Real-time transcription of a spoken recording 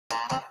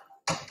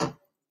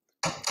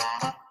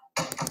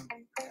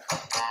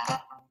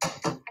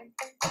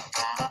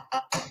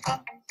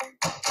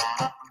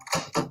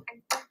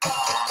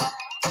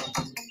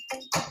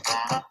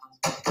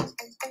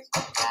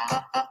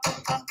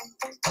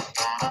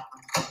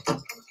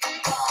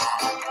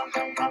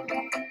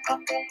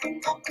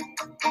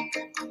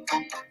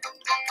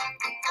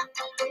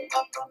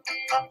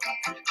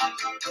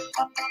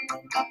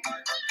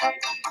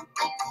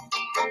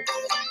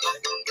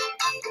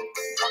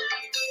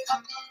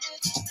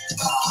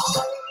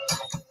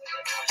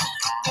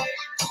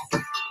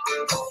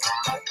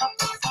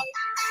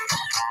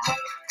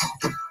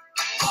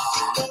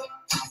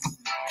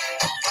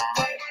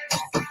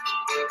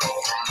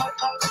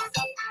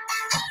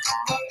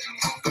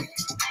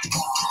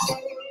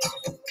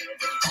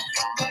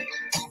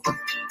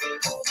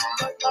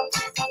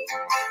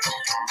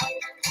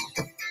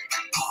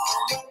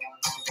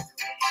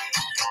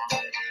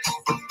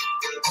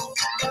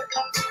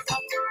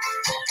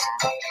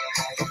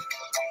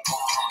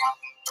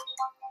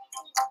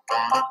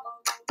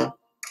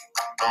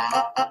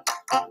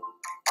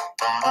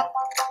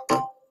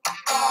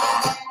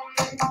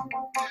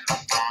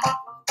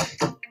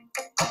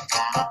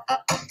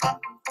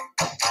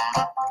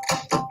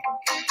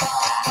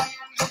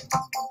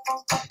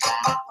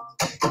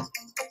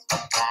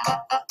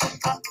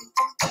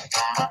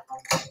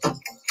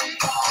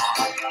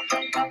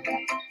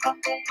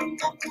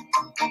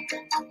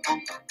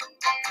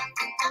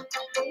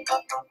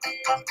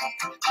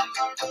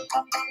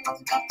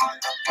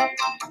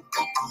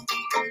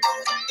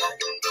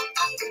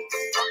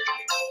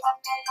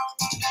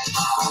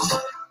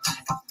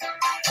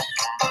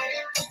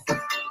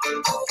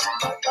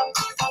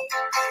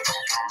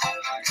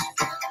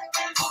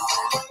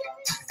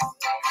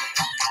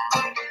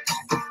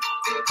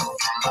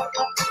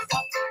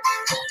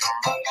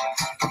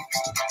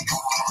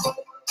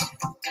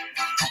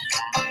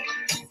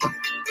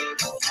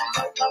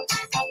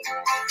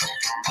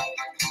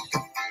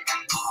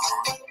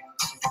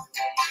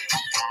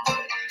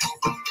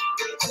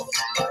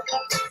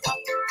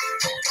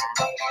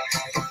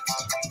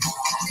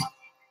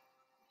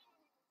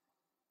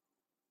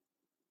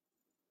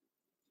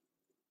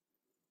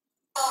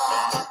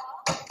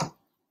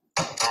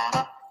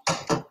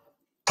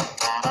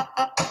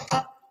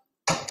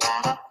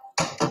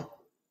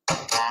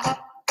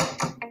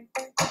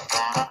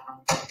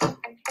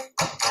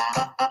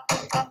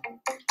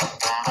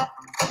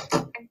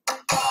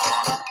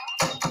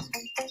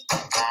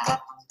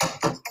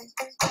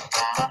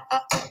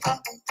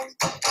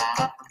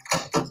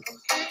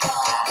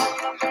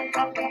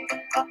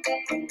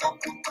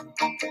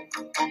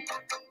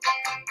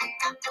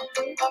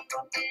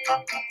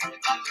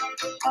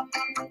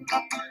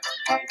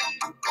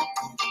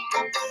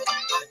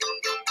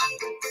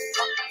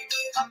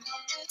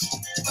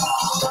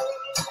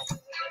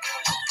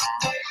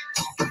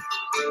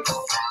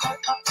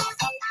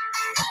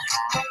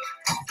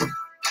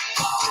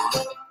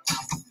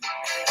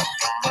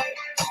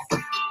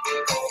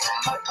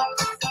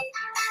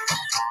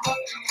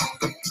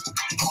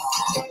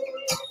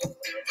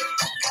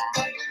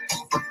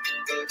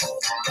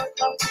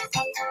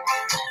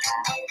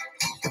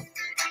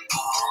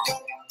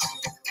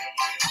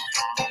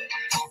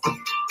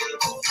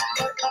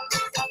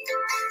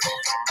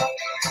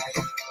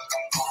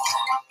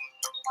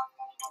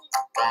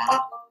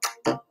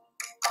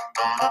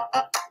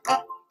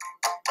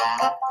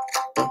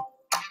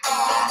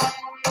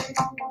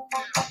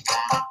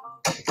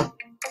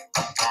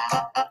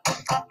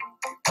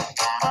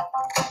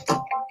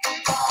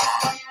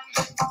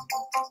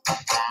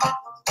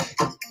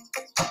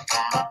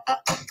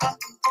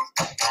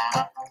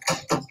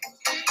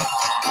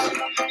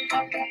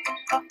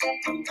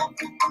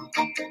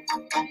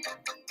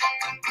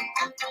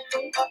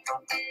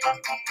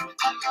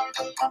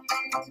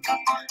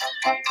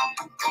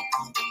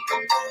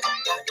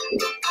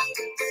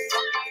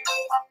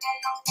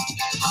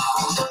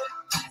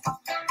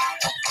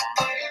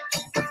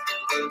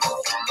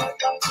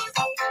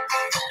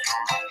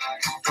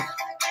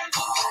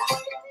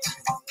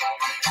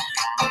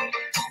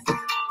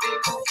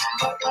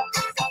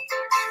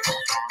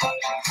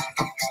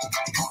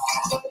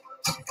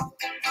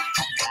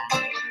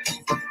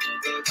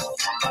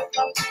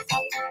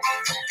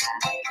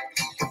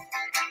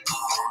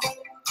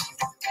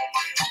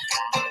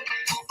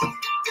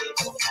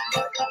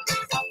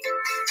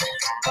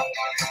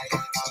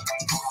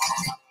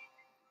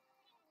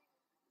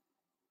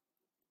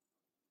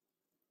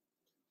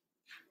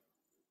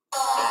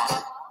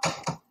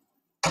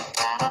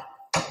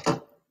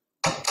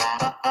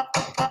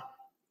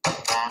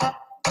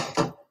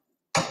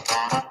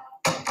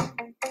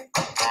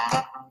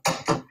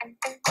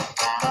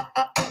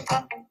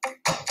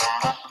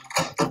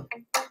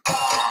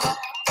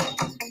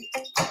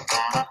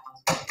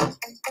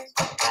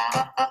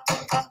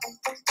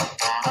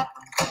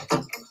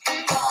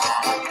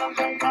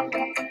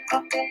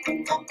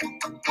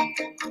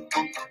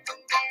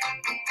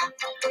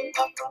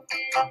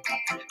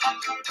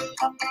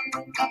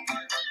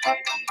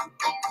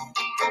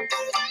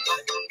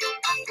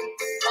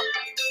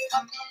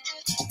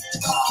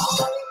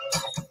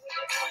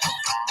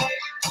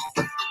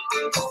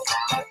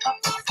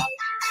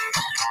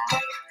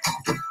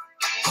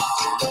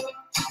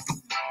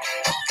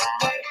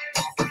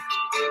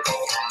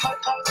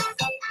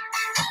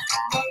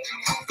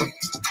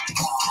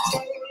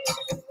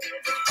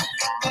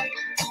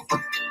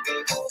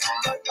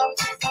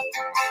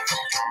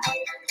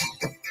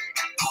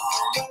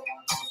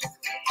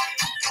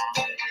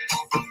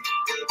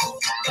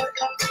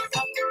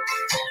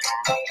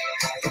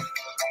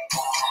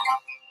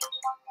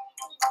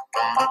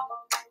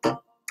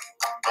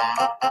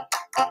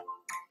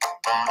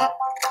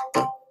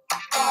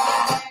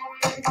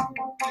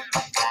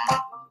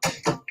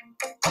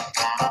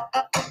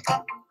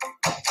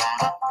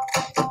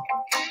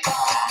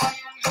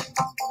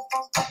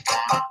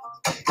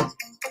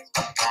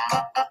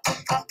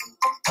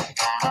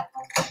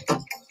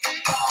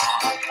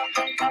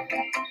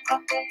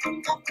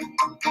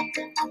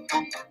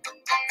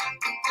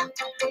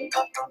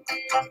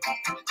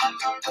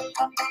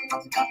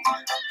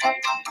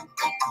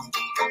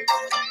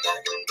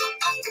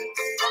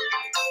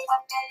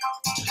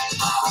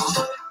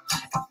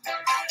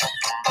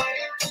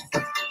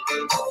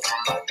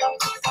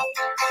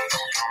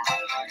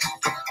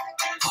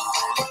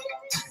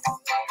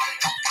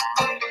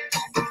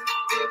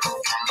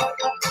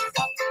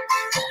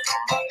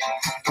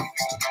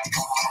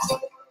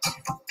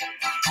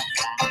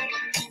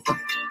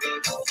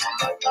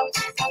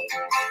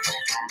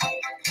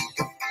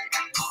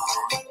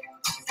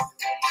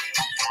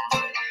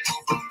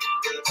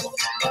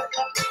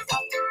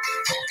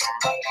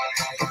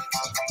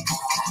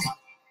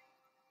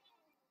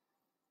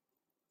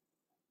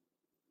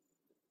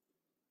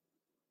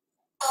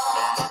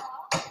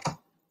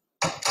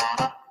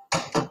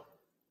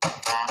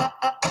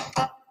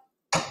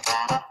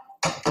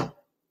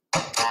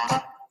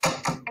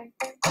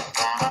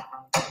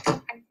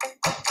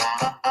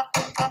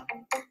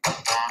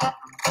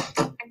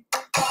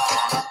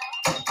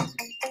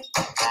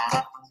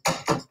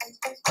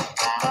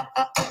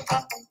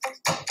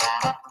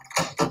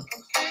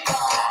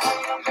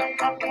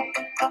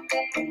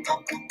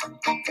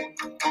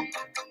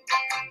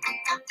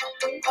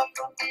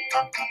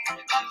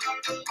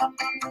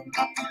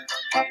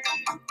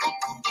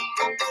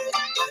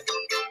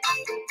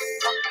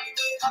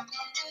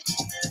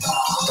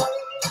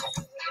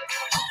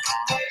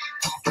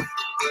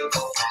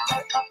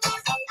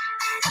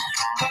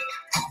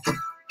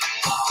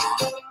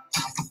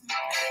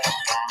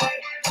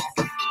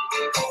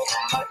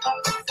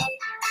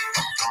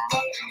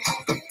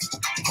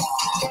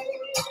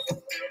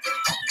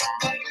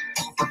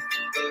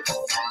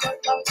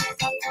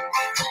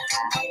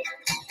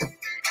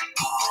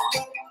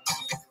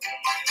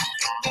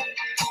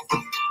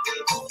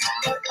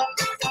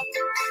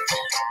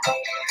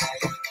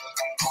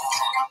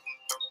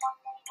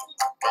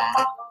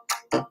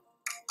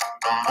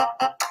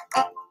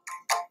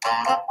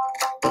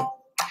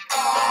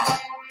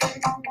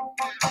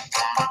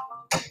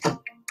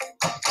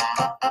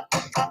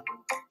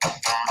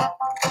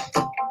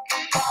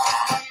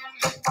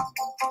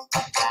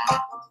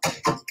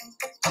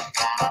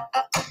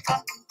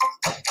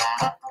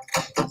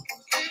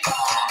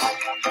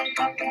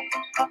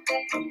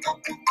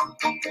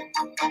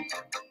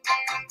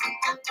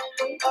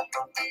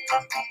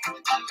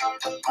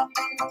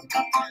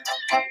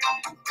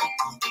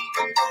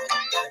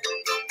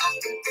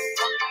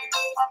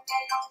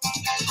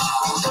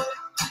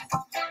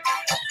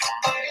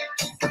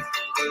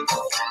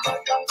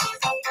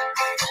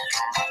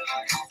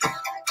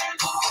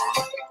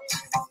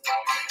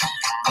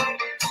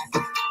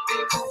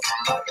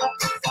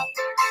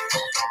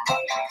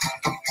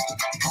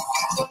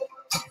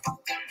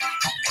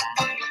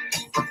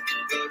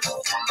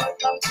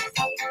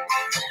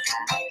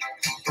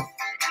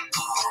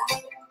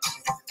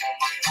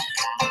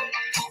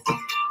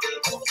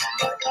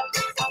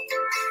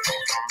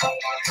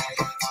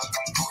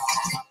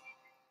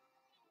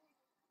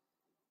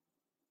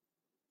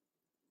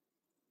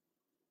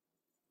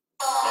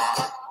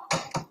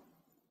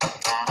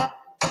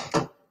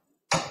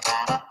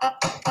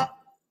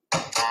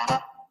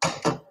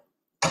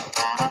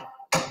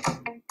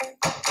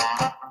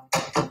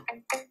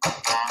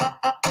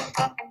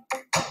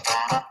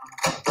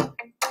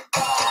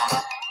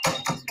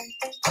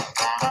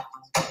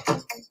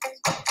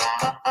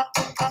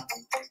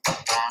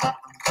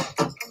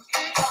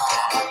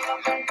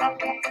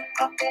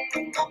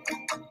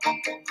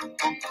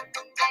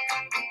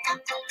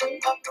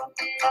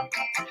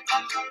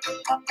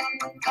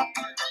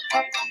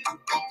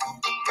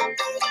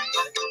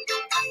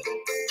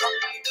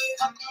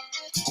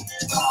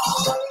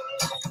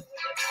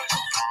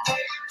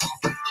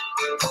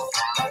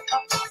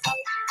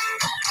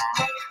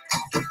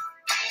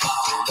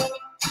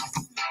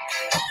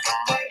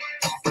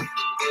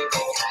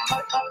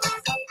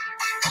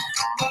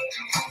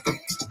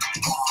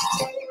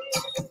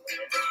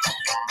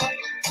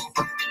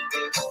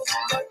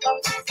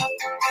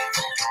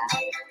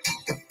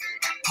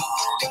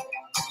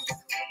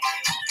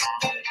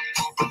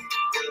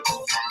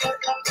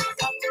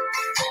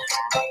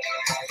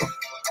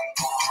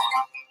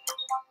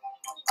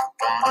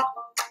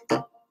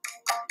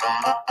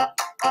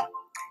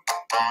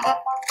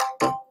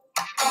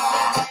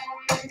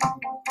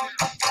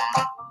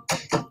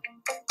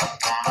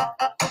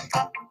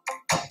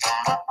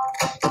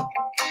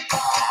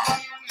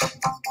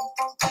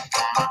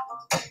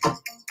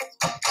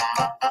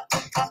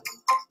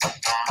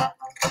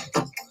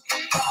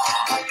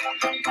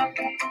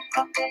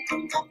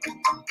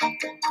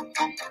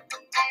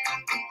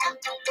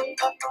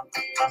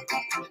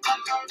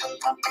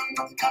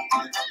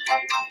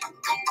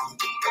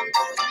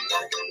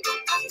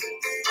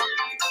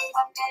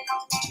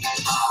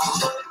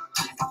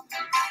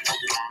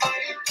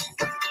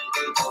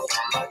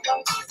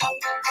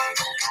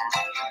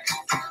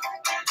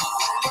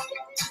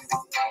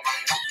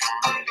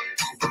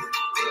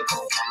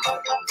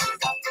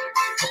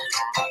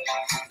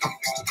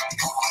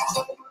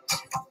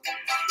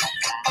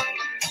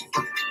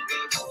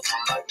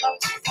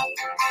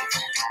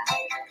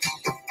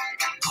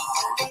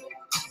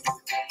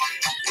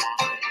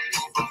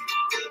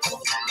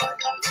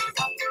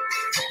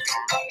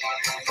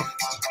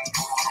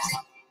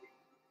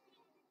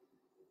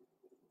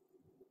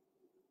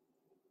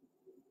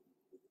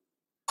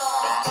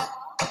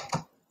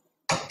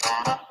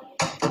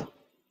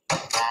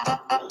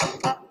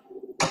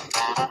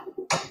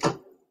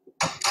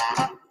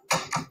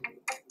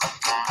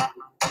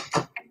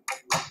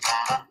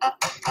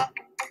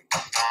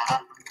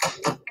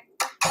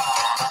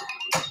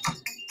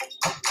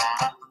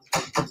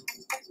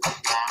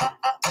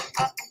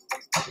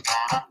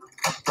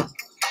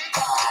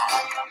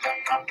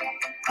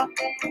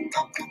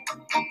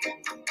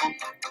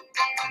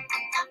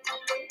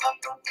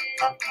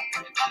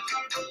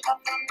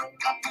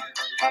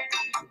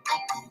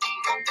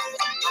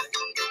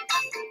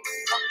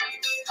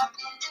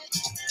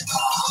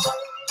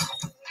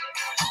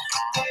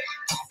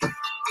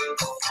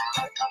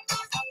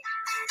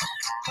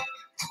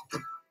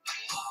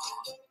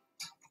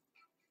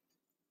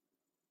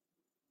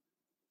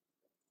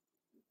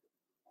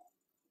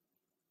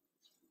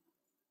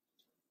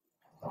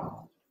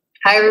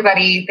Hi,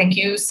 everybody. Thank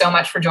you so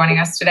much for joining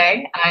us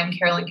today. I'm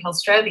Carolyn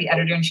Kylstra, the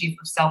editor-in-chief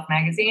of Self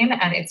Magazine,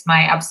 and it's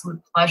my absolute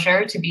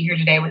pleasure to be here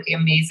today with the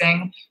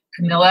amazing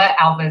Camila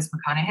Alves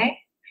McConaughey.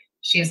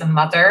 She is a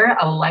mother,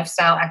 a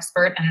lifestyle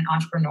expert, and an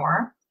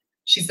entrepreneur.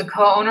 She's the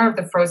co-owner of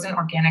the frozen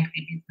organic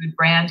baby food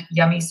brand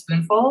Yummy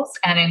Spoonfuls,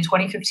 and in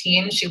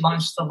 2015, she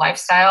launched the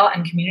lifestyle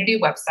and community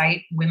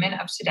website Women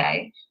of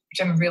Today,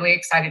 which I'm really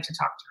excited to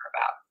talk to her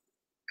about.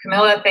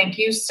 Camila, thank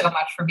you so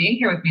much for being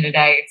here with me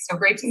today. It's so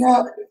great to see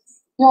you.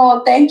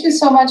 Well, thank you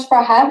so much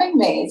for having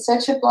me. It's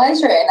such a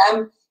pleasure, and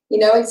I'm, you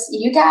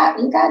got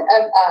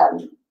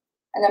an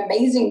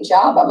amazing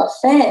job. I'm a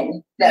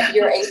fan that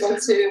you're able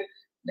to.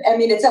 I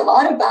mean, it's a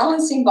lot of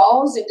balancing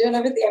balls and doing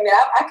everything. I mean,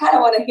 I kind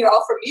of want to hear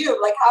all from you.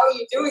 Like, how are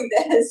you doing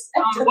this?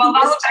 Well,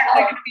 that was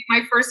actually going to be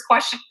my first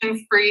question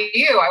for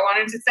you. I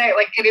wanted to say,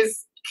 like, it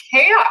is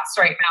chaos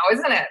right now,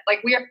 isn't it?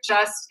 Like, we are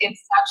just in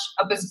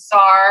such a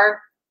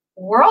bizarre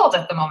world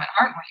at the moment,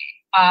 aren't we?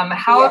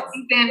 How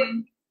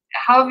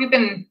have you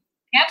been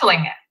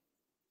handling it?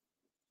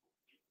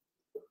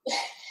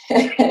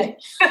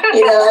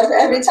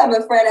 Every time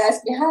a friend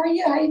asks me, how are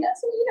you? How are you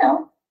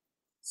doing?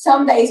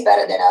 Some days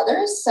better than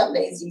others, some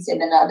days easier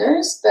than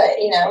others, but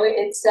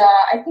it's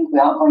I think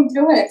we're all going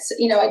through it. It's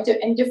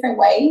in different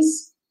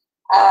ways.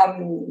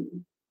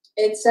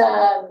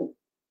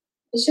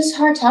 It's just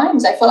hard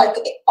times. I feel like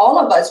all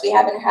of us, we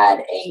haven't had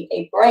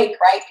a break,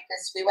 right?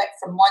 Because we went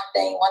from one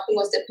thing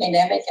was the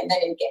pandemic, and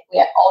then we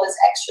had all these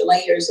extra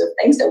layers of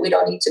things that we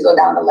don't need to go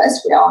down the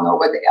list. We all know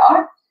where they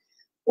are,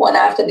 one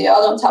after the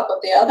other on top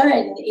of the other,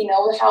 and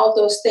how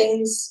those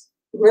things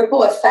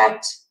ripple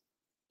effect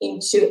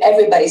into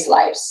everybody's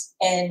lives.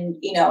 And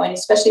and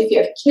especially if you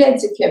have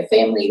kids, if you have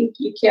family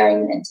you're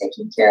caring and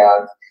taking care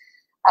of,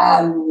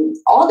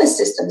 all the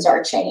systems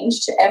are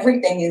changed.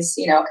 Everything is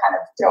kind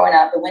of thrown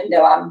out the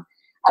window.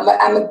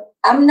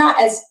 I'm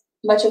not as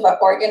much of an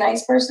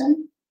organized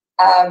person.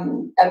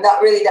 I'm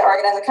not really the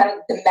organizer, kind of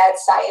the mad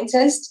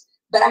scientist,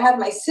 but I have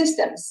my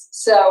systems.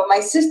 So my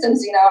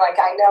systems, like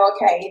I know,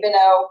 okay, even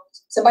though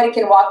somebody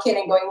can walk in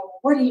and go,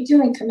 what are you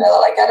doing, Camila?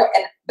 Like,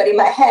 but in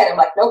my head, I'm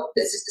like, nope,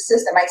 this is the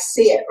system. I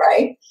see it,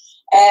 right?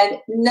 And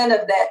none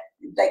of that,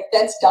 like,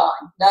 that's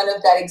gone. None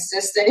of that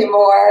exists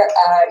anymore.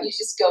 You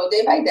just go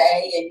day by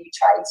day and you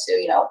try to,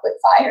 put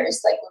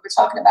fires. Like we were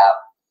talking about,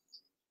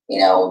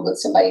 with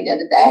somebody the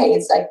other day,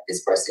 it's like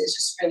this person is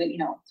just really,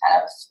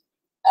 kind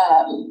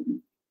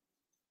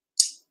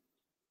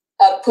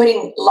of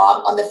putting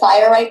log on the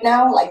fire right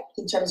now, like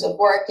in terms of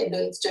work, and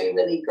it's doing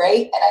really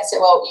great. And I said,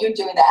 well, you're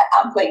doing that.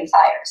 I'm putting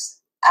fires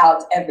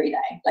out every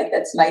day. Like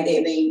that's my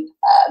daily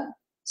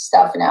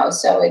stuff now.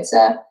 So it's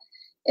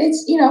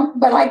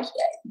but like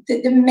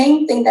the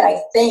main thing that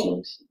I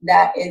think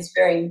that is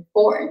very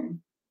important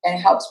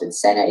and helps with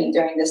sanity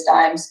during these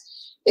times,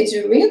 it's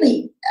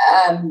really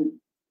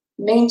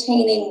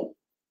maintaining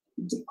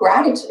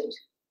gratitude.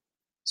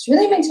 It's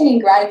really maintaining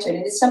gratitude.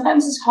 And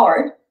sometimes it's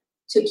hard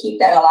to keep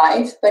that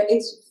alive, but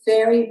it's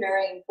very,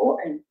 very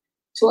important.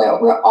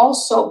 We're all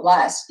so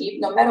blessed.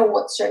 No matter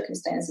what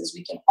circumstances,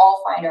 we can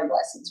all find our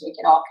blessings. We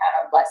can all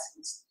count our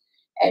blessings.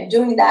 And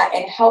doing that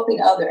and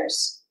helping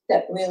others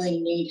that really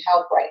need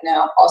help right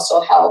now also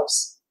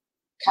helps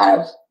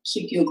kind of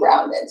keep you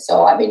grounded.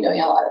 So I've been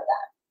doing a lot of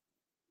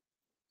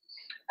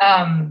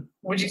that.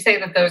 Would you say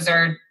that those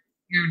are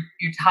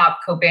your top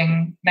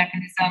coping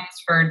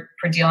mechanisms for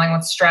dealing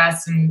with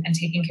stress and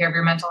taking care of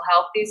your mental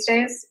health these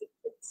days?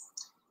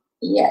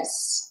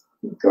 Yes.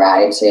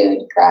 Gratitude,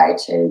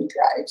 gratitude,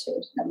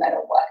 gratitude, no matter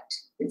what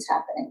is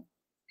happening.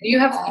 You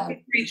have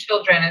 3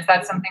 children. Is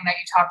that something that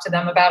you talk to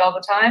them about all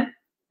the time?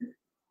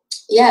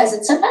 Yes,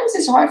 and sometimes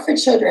it's hard for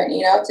children,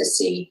 to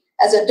see.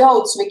 As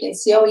adults, we can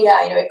see, oh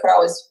yeah, it could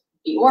always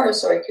be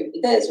worse, or it could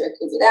be this, or it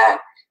could be that.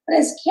 But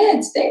as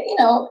kids, they,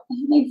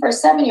 for a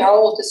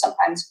 7-year-old to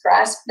sometimes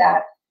grasp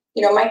that,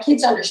 my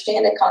kids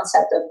understand the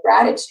concept of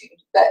gratitude,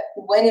 but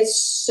when it's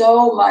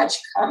so much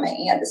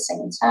coming at the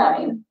same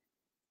time,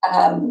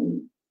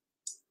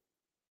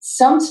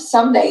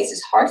 some days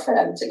it's hard for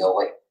them to go,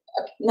 wait,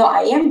 okay, no,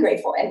 I am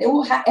grateful. And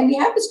and we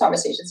have these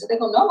conversations, and they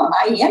go, no, Mom,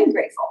 I am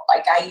grateful.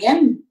 Like, I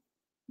am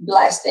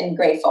blessed and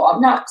grateful.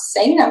 I'm not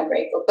saying I'm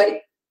grateful,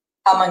 but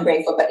I'm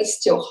ungrateful, but it's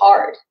still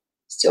hard.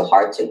 It's still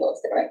hard to go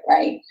through it,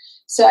 right?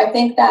 So I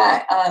think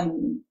that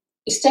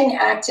staying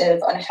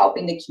active on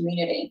helping the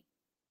community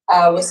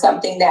was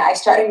something that I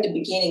started in the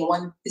beginning.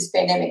 When this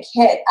pandemic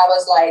hit, I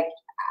was like,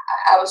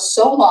 I was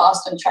so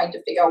lost on trying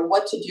to figure out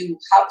what to do,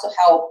 how to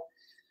help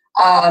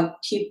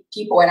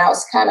people. And I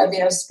was kind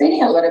of,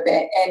 spinning a little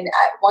bit. And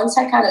once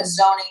I kind of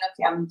zoned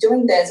in, okay, I'm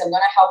doing this, I'm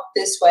going to help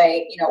this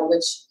way,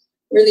 which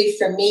really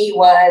for me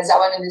was, I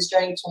went on this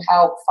journey to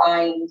help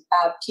find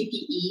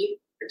PPE,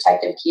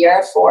 protective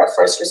gear for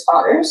first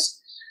responders,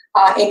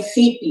 and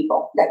feed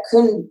people that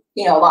couldn't,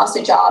 lost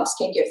their jobs,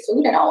 can't get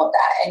food and all of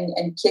that.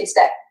 And kids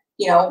that,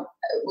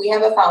 we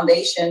have a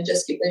foundation,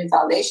 Just Keep Living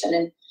Foundation,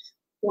 and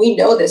we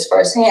know this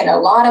firsthand. A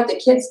lot of the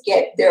kids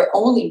get their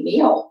only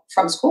meal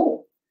from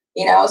school,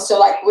 so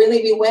like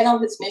really we went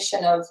on this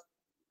mission of,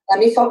 let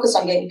me focus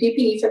on getting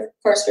PPE for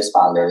first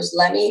responders.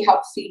 Let me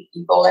help feed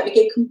people. Let me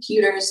get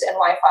computers and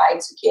Wi-Fi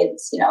to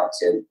kids,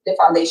 to the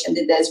foundation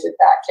did this with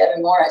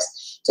Kevin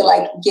Morris, to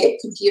like get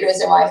computers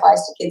and Wi-Fi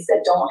to kids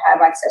that don't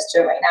have access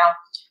to it right now.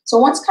 So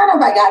once kind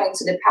of I got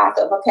into the path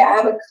of, okay, I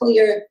have a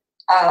clear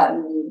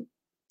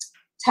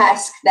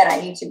task that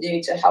I need to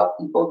do to help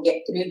people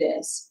get through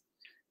this.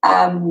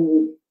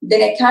 Then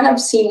it kind of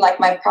seemed like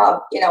my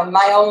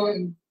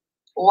own,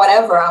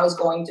 whatever I was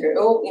going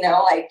through,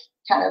 like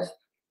kind of,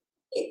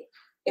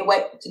 it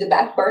went to the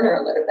back burner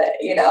a little bit,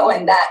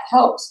 and that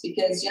helps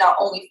because you're not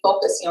only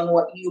focusing on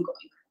what you're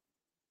going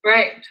through.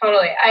 Right,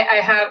 totally. I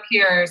have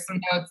here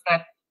some notes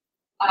that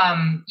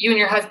you and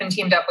your husband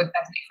teamed up with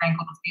Bethany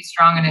Frankel's Be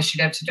Strong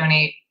initiative to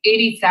donate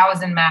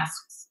 80,000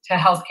 masks to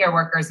healthcare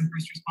workers and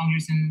first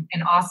responders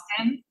in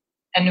Austin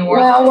and New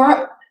Orleans.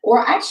 Well,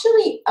 we're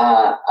actually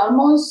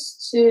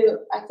almost to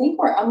 400,000.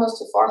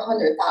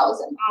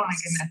 Oh my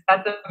goodness,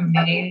 that's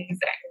amazing.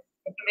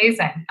 It's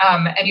amazing.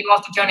 And you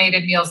also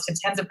donated meals to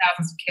tens of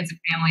thousands of kids and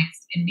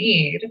families in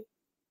need,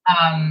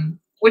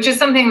 which is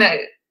something that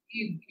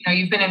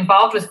you've been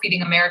involved with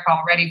Feeding America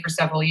already for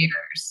several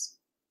years.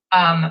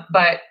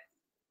 But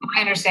my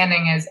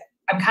understanding is,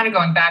 I'm kind of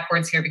going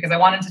backwards here because I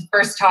wanted to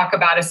first talk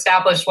about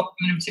establish what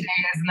Women of Today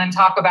is, and then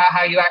talk about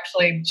how you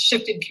actually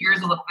shifted gears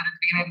a little bit at the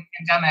beginning of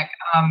the pandemic.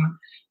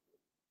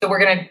 So we're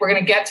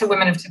gonna get to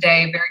Women of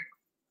Today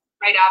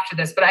right after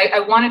this. But I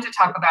wanted to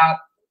talk about,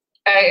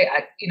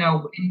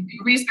 in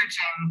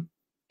researching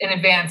in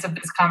advance of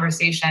this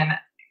conversation,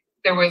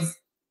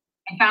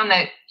 I found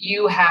that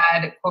you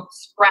had, quote,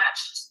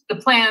 scratched the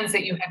plans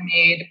that you had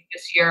made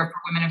this year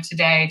for Women of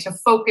Today to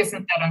focus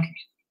instead on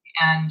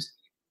community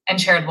and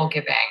charitable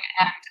giving.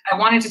 And I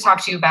wanted to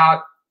talk to you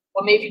about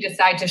what made you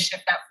decide to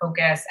shift that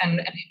focus,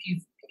 and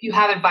if you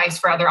have advice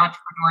for other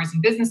entrepreneurs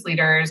and business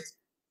leaders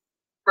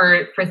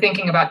for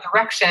thinking about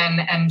direction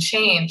and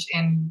change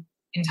in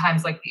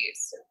times like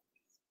these.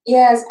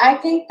 Yes, I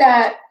think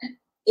that,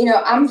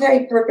 I'm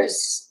very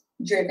purpose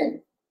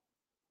driven.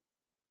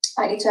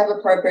 I need to have a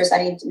purpose.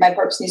 My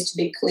purpose needs to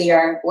be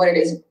clear what it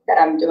is that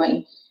I'm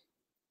doing,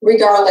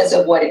 regardless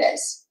of what it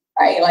is,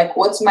 right? Like,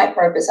 what's my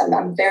purpose?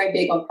 I'm very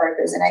big on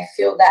purpose. And I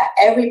feel that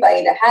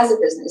everybody that has a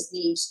business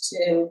needs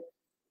to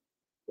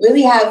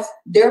really have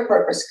their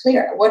purpose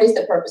clear. What is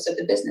the purpose of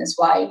the business?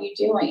 Why are you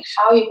doing?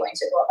 How are you going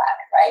to go about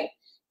it, right?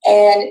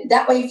 And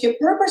that way, if your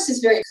purpose is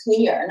very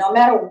clear, no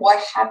matter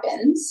what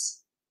happens,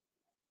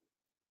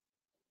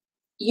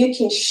 you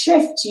can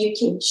shift, you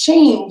can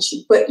change,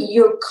 but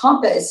your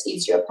compass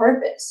is your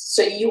purpose.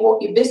 So your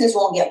business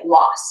won't get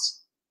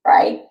lost,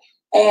 right?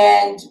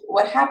 And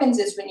what happens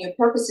is when your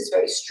purpose is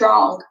very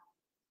strong,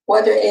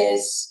 whether it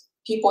is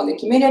people in the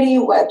community,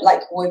 with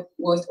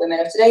Women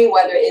of Today,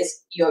 whether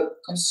it's your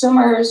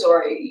consumers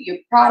or your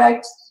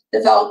product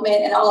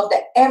development and all of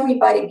that,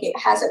 everybody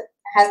has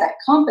that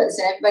compass,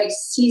 and everybody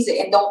sees it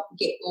and don't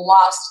get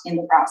lost in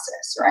the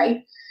process,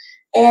 right?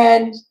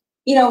 And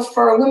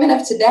for Women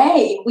of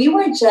Today, we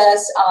were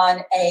just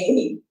on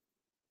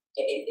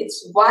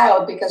it's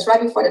wild because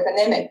right before the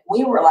pandemic,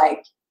 we were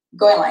like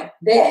going like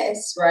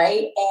this,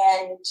 right?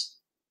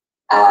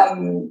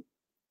 And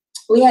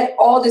we had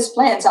all these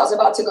plans. I was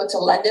about to go to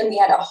London. We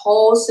had a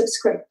whole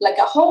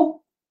a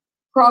whole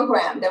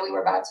program that we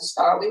were about to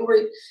start. We were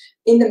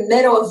in the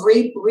middle of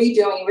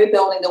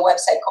rebuilding the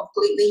website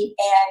completely.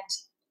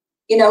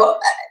 And,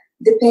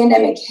 the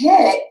pandemic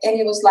hit, and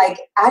it was like,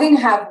 I didn't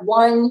have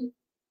one.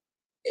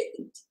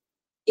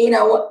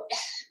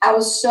 I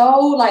was so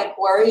like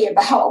worried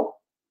about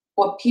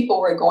what people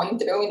were going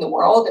through in the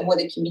world and what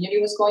the community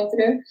was going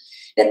through,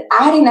 that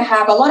I didn't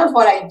have a lot of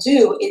what I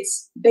do.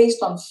 It's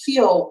based on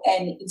feel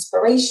and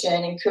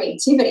inspiration and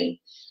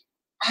creativity.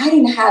 I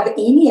didn't have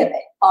any of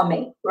it on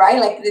me, right?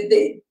 Like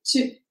the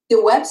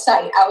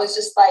website, I was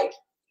just like,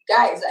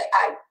 guys,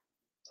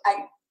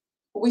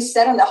 we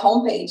sat on the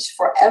homepage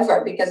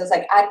forever because it's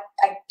like, I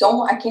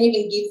can't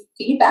even give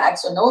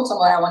feedbacks or notes on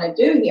what I want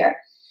to do here.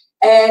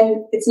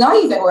 And it's not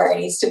even where it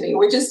needs to be.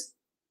 We're just,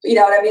 you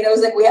know what I mean? It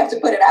was like, we have to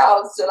put it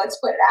out, so let's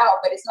put it out,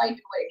 but it's not even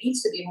what it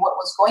needs to be and what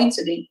was going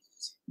to be.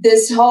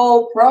 This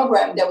whole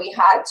program that we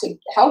had to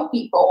help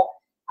people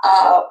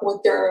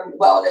with their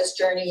wellness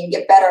journey and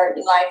get better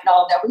in life and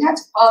all of that, we had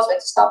to pause, we had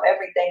to stop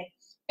everything.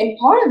 And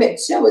part of it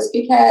too was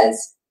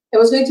because it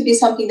was going to be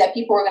something that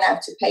people were going to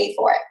have to pay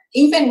for it,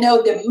 even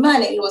though the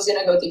money was going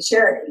to go to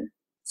charity.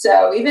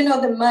 So even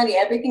though the money,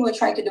 everything we're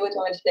trying to do with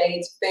Women Today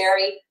is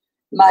very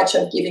much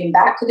of giving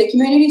back to the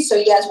community. So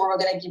yes, we're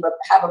going to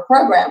have a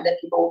program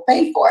that people will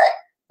pay for it,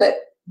 but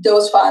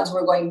those funds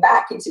were going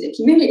back into the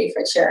community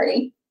for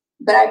charity.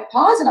 But I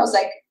paused and I was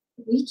like,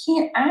 we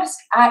can't ask.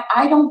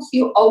 I don't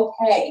feel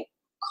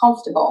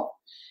comfortable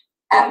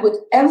with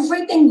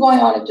everything going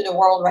on into the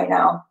world right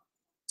now,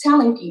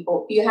 telling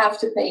people you have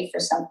to pay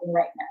for something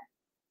right now.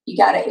 You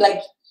got to,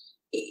 like,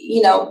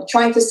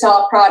 trying to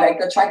sell a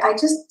product I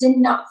just did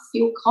not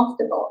feel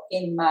comfortable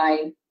in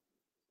my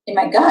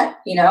gut,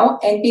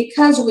 and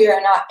because we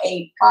are not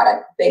a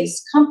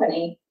product-based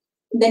company,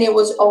 then it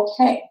was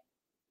okay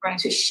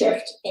to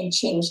shift and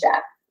change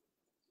that.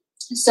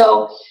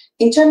 So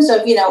in terms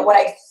of, what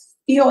I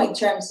feel in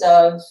terms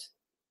of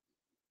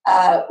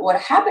what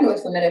happened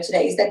with Women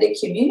Today is that the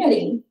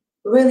community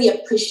really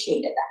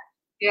appreciated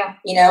that.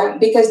 Yeah.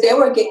 Because they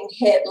were getting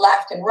hit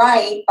left and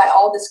right by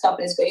all these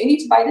companies going, you need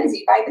to buy this,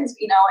 you buy this,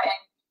 and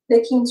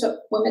they came to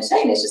Women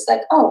Today and it's just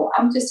like, oh,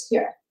 I'm just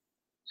here.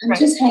 I'm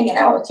just hanging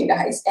out with you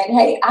guys. And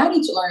hey, I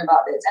need to learn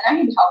about this and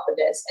I need help with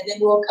this. And then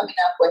we're coming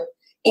up with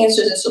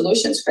answers and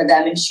solutions for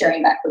them and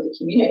sharing back with the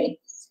community.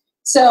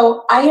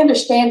 So I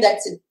understand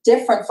that's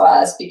different for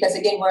us because,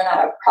 again, we're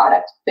not a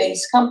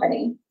product-based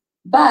company,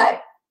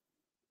 but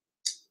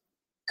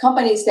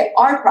companies that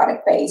are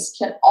product-based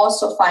can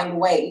also find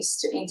ways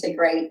to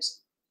integrate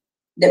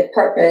the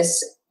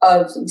purpose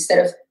of,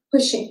 instead of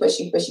pushing,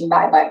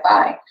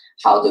 buy,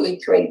 how do we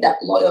create that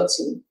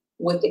loyalty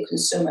with the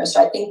consumer?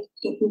 So I think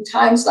in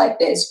times like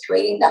this,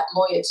 creating that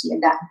loyalty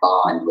and that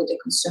bond with the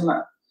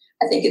consumer,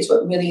 I think it's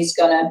what really is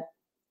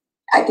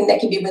I think that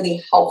can be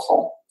really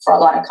helpful for a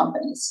lot of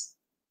companies.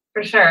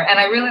 For sure. And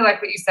I really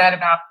like what you said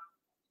about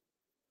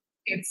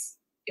it's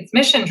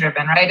mission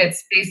driven, right?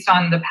 It's based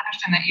on the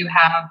passion that you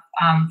have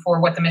for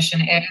what the mission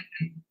is.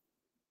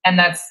 And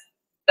that's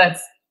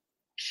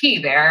key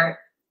there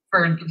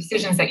for the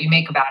decisions that you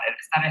make about it,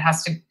 is that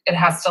it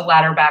has to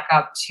ladder back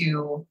up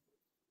to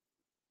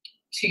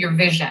your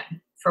vision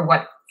for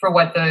what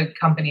the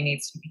company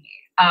needs to be.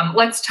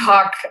 Let's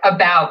talk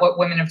about what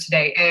Women of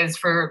Today is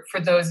for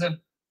those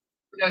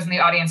in the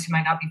audience who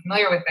might not be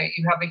familiar with it.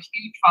 You have a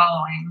huge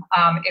following.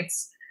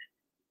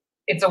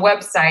 It's a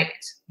website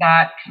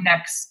that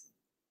connects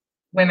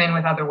women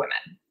with other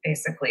women,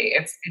 basically.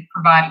 It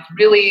provides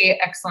really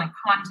excellent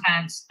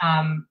content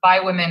by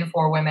women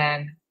for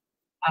women.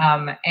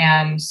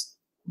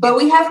 But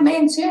we have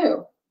men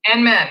too.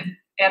 And men.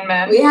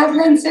 We have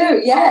men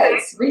too.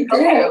 Yes, we do.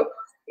 Okay.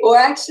 We're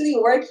actually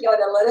working on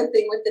a little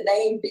thing with the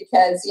name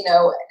because,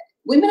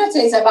 Women of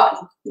Today is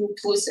about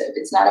inclusive.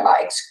 It's not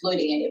about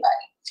excluding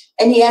anybody.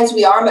 And yes,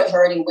 we are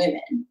majority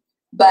women,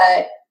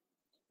 but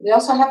we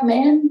also have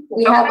men.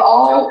 We have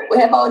all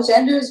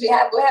genders. We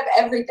have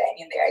everything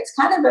in there. It's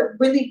kind of a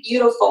really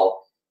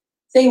beautiful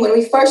thing. When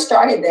we first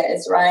started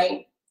this,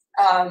 right?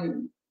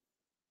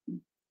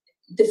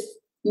 The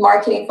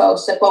marketing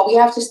folks said, well, we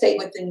have to stay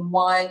within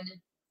one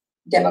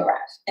demographic,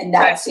 and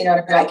that's, and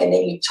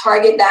then you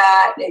target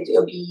that, and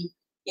it'll be,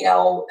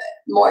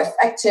 more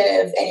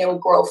effective, and it will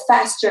grow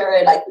faster,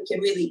 and like we can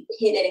really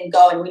hit it and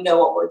go, and we know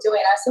what we're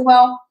doing. I said,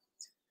 well,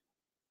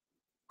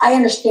 I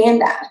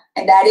understand that,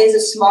 and that is a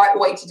smart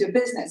way to do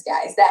business,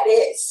 guys. That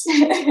is.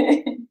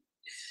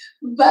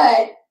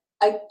 But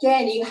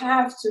again, you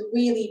have to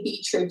really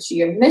be true to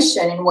your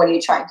mission and what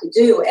you're trying to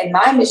do. And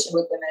my mission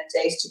with Women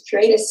Today is to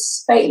create a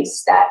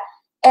space that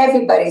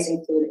everybody's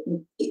included.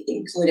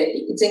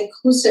 It's an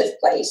inclusive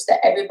place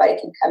that everybody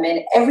can come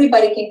in.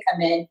 Everybody can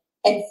come in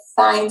and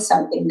find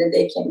something that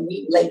they can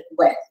relate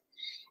with.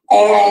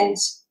 And,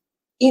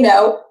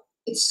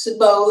 it's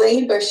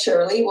slowly but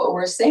surely what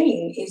we're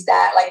saying is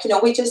that, like,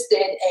 we just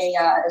did a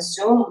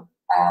Zoom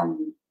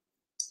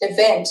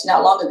event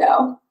not long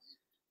ago,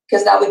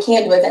 because now we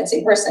can't do events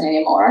in person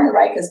anymore,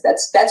 right? Because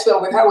that's where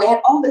we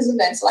had all these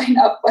events lined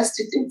up for us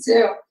to do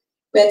too.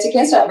 We had to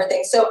cancel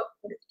everything. So,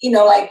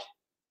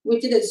 we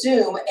did a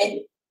Zoom,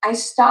 and I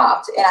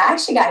stopped, and I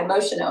actually got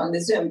emotional on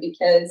the Zoom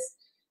because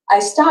I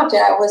stopped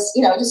and I was,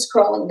 just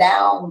scrolling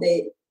down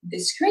the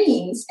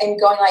screens and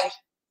going like,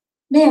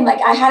 man,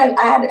 like I had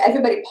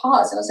everybody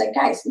pause, and I was like,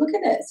 guys, look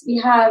at this. We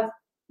have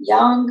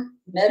young,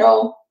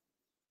 middle,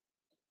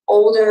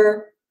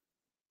 older,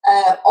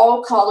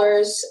 all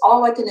colors,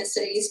 all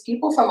ethnicities,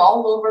 people from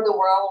all over the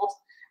world.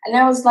 And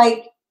I was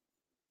like,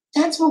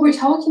 that's what we're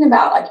talking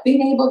about, like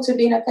being able to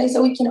be in a place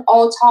that we can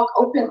all talk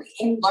openly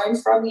and learn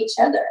from each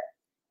other.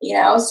 You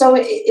know, so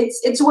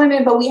it's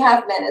women, but we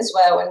have men as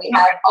well, and we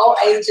have all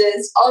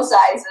ages, all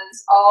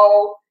sizes,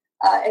 all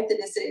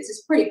ethnicities.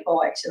 It's pretty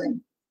cool, actually.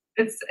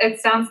 It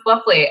sounds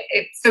lovely.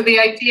 So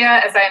the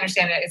idea, as I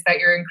understand it, is that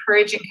you're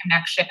encouraging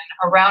connection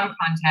around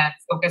content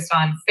focused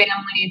on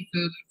family,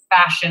 food,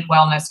 fashion,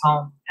 wellness,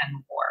 home, and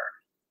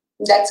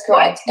more. That's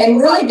correct. And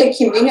really the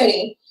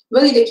community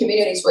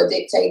is what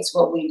dictates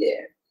what we do.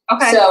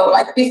 Okay. So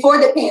like before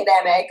the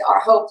pandemic, our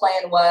whole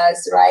plan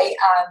was, right,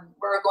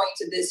 we're going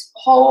to this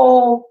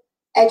whole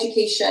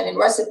education and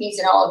recipes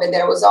and all of it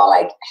that was all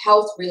like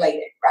health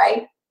related,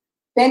 right?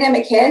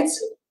 Pandemic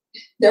hits,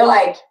 they're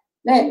like,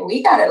 man,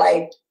 we gotta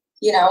like,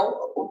 you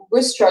know,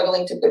 we're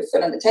struggling to put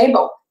food on the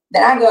table.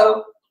 Then I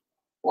go,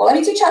 well, let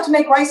me teach you how to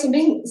make rice and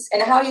beans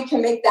and how you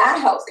can make that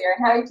healthier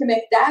and how you can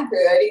make that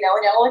good, you know,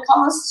 and it only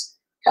costs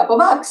a couple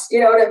bucks, you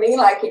know what I mean?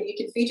 Like, and you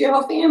can feed your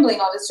whole family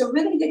and all this. So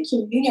really the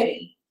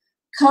community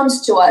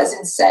comes to us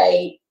and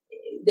say,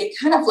 they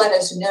kind of let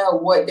us know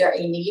what they're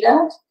in need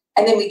of,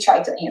 and then we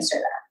try to answer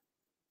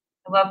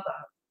that. I love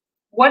that.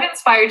 What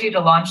inspired you to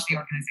launch the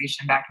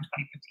organization back in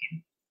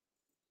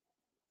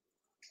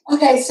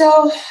 2015? Okay,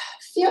 so a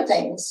few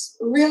things.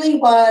 Really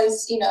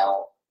was, you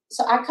know,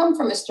 so I come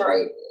from a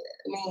story,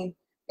 I mean,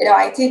 you know,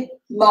 I did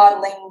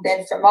modeling,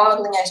 then from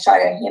modeling I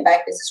started a handbag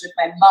business with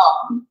my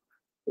mom.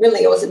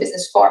 Really, it was a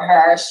business for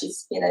her.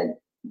 She's been a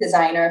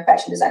designer,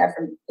 fashion designer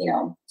for, you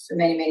know, for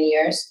many, many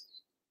years.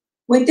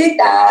 We did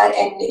that,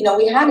 and you know,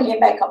 we had a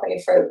handbag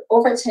company for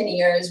over 10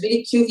 years. We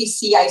did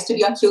QVC. I used to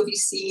be on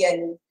QVC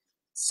and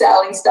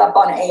selling stuff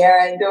on air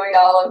and doing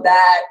all of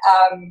that.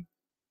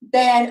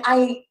 Then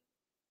I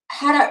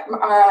had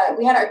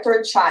we had our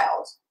third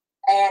child,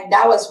 and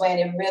that was when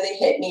it really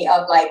hit me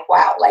of like,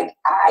 wow, like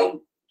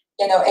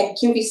you know, and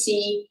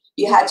QVC,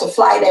 you had to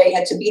fly there, you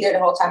had to be there the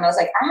whole time. I was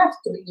like, I have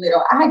 3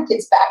 little. I had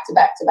kids back to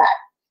back to back.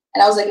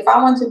 And I was like, if I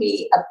want to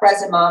be a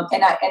present mom,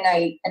 and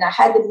I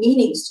had the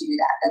meanings to do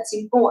that, that's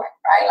important,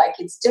 right? Like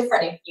it's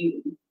different if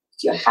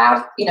you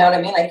have, you know what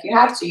I mean? Like you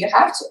have to.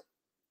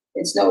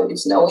 It's no,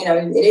 you know,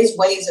 it is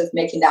ways of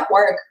making that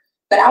work.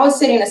 But I was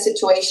sitting in a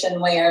situation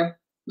where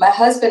my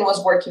husband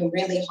was working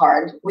really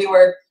hard. We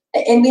live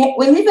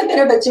a bit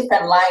of a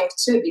different life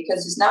too,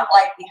 because it's not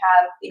like we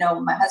have, you know,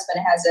 my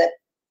husband has a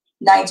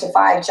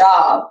 9-to-5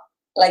 job.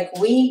 Like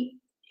we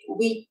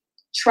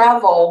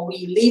travel,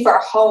 we leave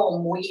our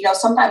home, we, you know,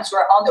 sometimes we're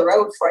on the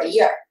road for a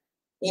year,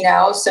 you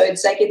know, so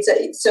it's like, it's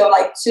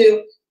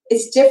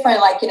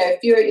different. Like, you know,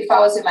 if I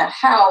was in my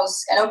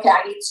house and okay,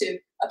 I need to,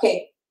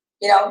 okay,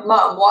 you know,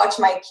 mom, watch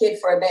my kid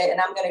for a bit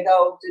and I'm going to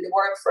go do the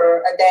work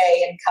for a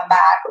day and come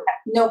back.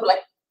 No, but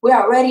like we're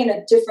already in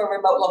a different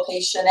remote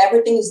location.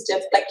 Everything is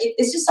different. Like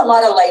it's just a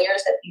lot of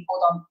layers that people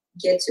don't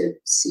get to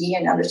see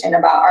and understand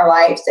about our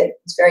lives. That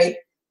it's very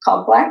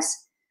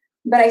complex.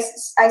 But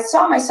I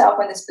saw myself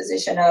in this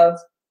position of,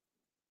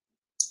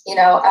 you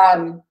know,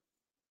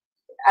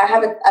 I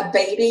have a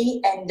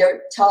baby and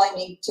they're telling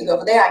me to go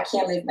over there. I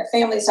can't leave my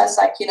family. So I was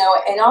like, you know,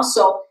 and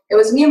also it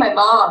was me and my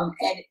mom,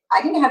 and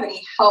I didn't have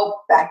any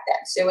help back then.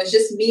 So it was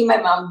just me and my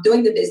mom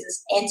doing the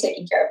business and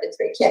taking care of the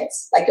 3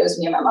 kids. Like it was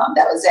me and my mom.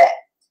 That was it.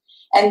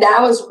 And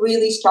that was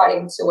really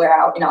starting to wear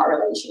out in our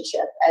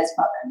relationship as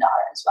mother and daughter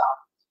as well.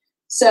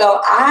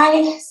 So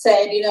I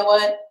said, you know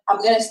what,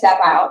 I'm going to step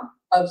out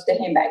of the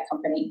handbag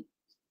company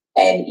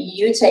and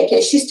you take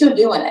it. She's still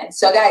doing it.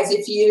 So guys,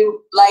 if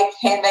you like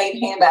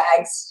handmade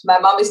handbags, my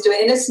mom is doing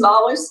it in a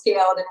smaller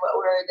scale than what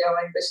we're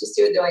doing, but she's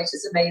still doing it.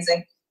 She's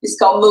amazing. It's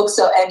called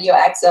Muxo,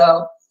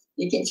 MUXO.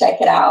 You can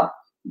check it out.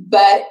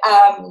 But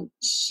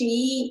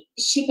she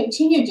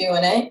continued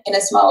doing it in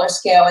a smaller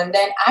scale. And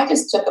then I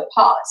just took a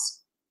pause.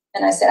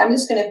 And I said, I'm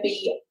just going to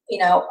be, you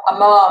know, a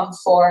mom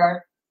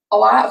for a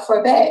while, for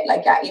a bit.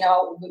 Like, you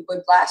know,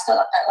 we're blessed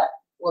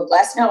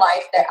in our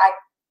life that I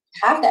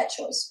have that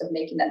choice of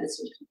making that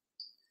decision.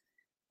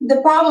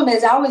 The problem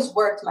is I always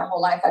worked my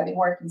whole life. I've been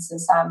working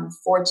since I'm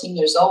 14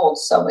 years old.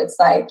 So it's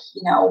like,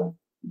 you know,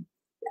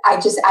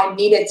 I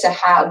needed to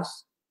have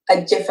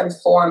a different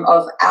form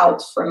of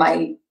out for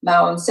my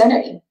own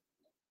sanity.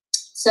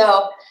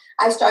 So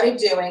I started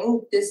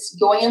doing this,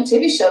 going on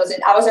TV shows,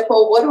 and I was like,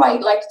 well, what do I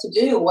like to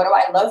do? What do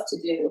I love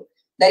to do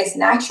that is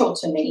natural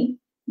to me,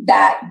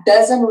 that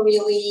doesn't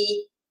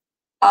really,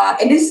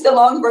 and this is the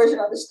long version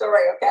of the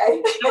story,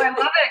 okay? No, I love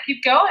it.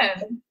 Keep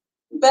going.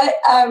 But,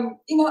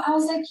 you know, I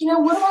was like, you know,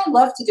 what do I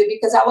love to do?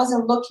 Because I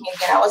wasn't looking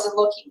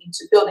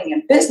into building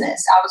a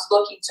business.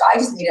 I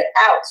just needed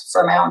out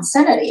for my own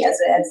sanity as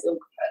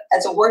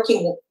a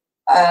working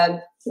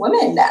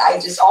woman that I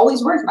just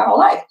always worked my whole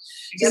life.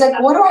 She's like,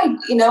 what do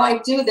I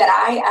do that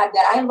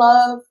I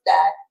love,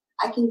 that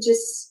I can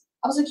just,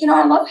 I was like, you know,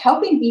 I love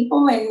helping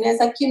people. And it's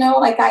like, you know,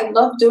 like I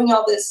love doing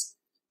all this,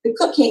 the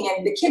cooking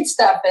and the kid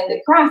stuff and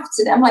the crafts.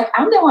 And I'm like,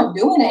 I'm the one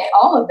doing it,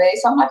 all of it.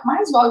 So I'm like,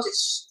 might as well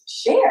just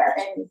share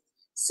and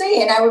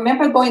see. And I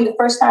remember going the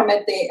first time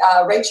at the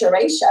Rachel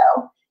Ray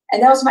show,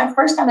 And that was my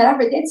first time that I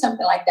ever did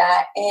something like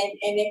that. And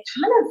it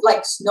kind of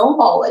like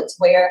snowballed. It's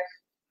where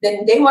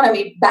then they wanted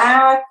me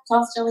back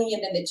constantly,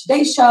 and then the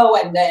Today Show,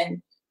 and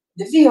then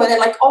The View, and then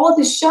like all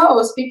the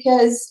shows,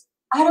 because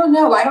I don't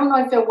know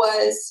if it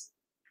was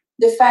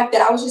the fact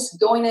that I was just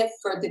doing it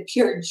for the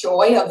pure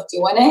joy of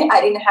doing it.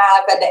 I didn't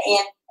have at the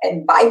end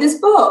and buy this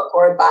book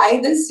or buy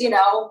this,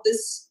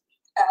 this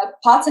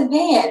pots and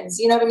pans,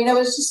 you know what I mean? It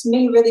was just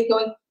me really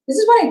going, this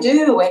is what I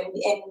do. And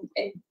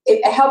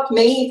it helped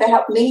me. If it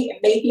helped me,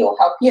 maybe it'll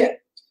help you.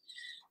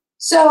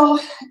 So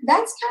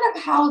that's kind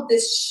of how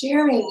this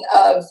sharing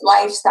of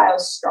lifestyle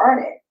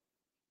started.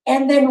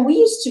 And then we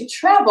used to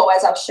travel,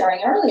 as I was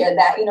sharing earlier,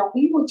 that,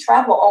 we would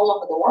travel all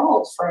over the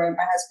world for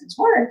my husband's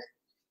work.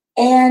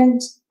 And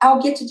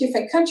I'll get to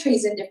different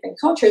countries and different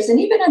cultures, and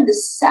even in the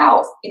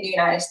South in the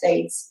United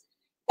States.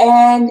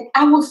 And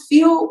I would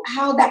feel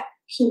how that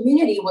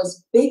community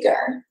was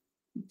bigger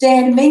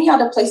than many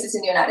other places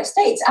in the United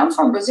States. I'm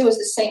from Brazil, it's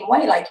the same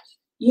way. Like,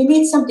 you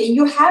need something,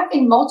 you're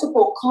having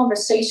multiple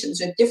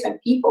conversations with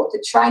different people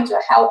to try to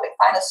help and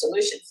find a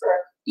solution for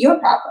your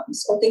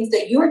problems or things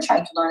that you're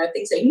trying to learn or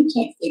things that you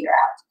can't figure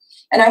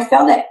out. And I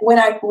felt that when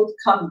I would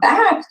come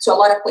back to a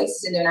lot of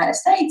places in the United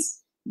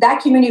States,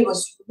 that community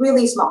was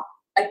really small.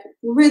 Like,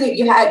 really,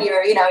 you had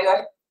your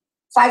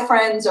 5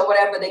 friends or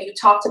whatever that you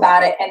talked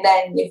about it. And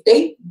then if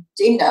they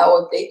didn't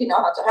know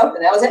how to help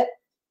them, that was it.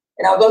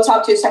 Go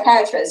talk to a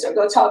psychiatrist or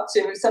go talk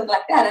to something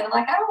like that. And I'm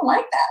like, I don't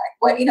like that. Like,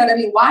 what, you know what I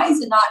mean? Why is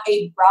it not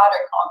a broader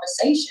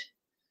conversation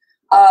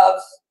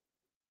of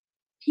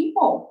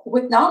people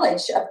with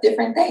knowledge of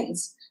different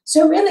things?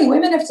 So really,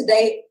 Women of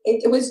Today,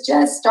 it was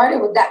just started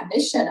with that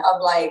mission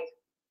of like,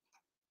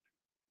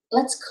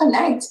 let's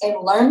connect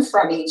and learn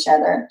from each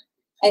other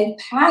and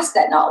pass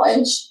that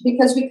knowledge,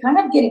 because we're kind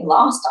of getting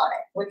lost on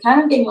it. We're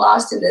kind of getting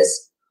lost in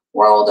this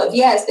world of,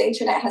 yes, the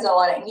internet has a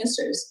lot of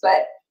answers,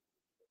 but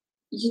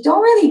you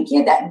don't really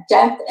get that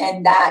depth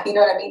and that, you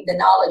know what I mean, the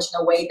knowledge in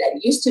a way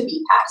that used to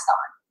be passed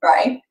on,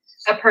 right?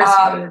 A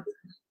personal.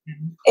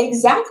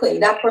 Exactly,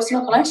 that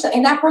personal connection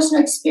and that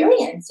personal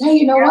experience. Hey,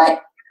 you know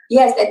what?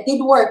 Yes, that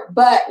did work,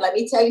 but let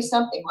me tell you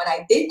something. When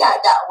I did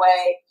that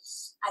way,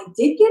 I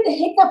did get a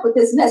hiccup with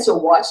this mess, so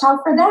watch out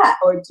for that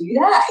or do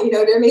that. You know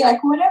what I mean?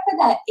 Like, whatever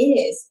that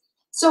is.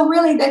 So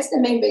really, that's the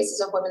main basis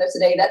of Women of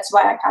Today. That's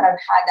why I kind of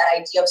had that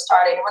idea of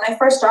starting. And when I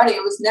first started,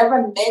 it was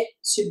never meant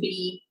to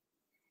be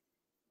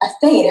a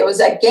thing. It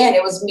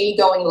was me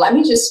going, let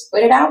me just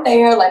put it out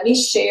there, let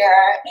me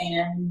share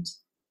and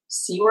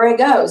see where it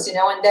goes, And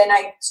then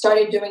I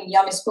started doing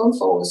Yummy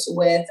Spoonfuls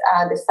with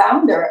the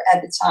founder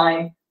at the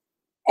time.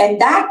 And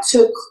that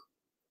took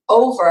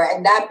over,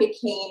 and that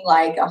became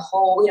like a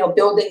whole,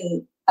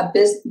 building a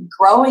business,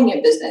 growing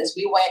a business.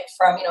 We went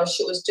from,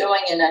 she was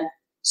doing in a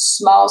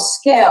small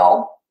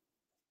scale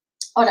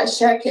on a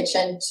share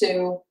kitchen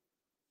to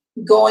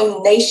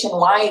going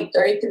nationwide,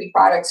 33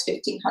 products,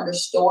 1,500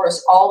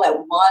 stores all at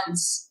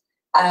once,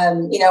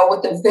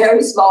 with a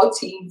very small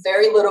team,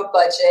 very little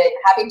budget,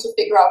 having to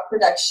figure out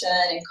production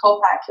and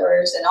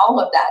co-packers and all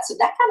of that. So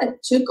that kind of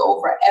took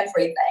over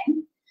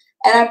everything.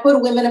 And I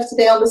put Women of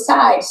Today on the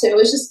side. So it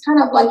was just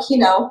kind of like,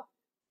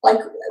 like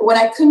when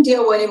I couldn't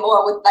deal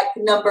anymore with like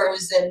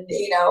numbers and,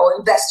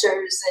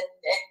 investors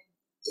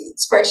and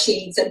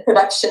spreadsheets and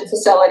production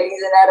facilities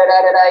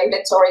and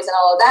inventories and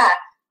all of that,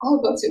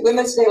 I'll go to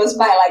Women Today. Was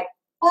my like,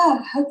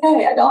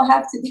 okay, I don't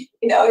have to,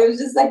 it was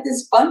just like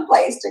this fun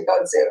place to go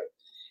to.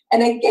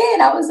 And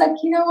again, I was like,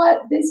 you know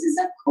what, this is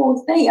a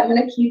cool thing. I'm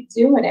going to keep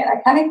doing it.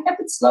 I kind of kept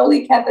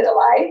it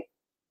alive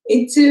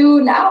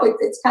into now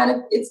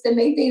it's the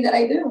main thing that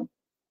I do.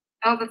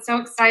 Oh, that's so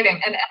exciting.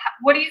 And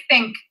what do you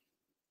think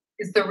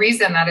is the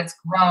reason that it's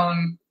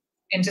grown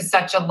into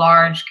such a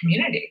large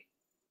community?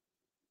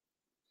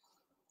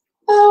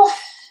 Well,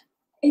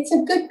 it's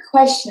a good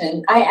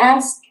question. I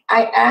ask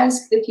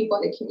the people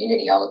in the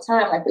community all the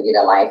time. Like, we did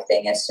a live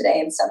thing yesterday,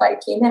 and somebody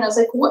came in. I was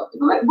like, "What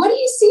do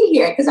you see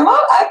here?" Because I'm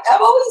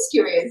always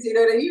curious. You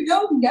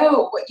don't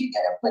know what you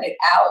got to put it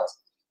out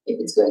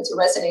if it's going to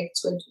resonate,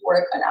 it's going to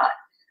work or not.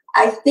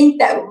 I think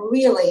that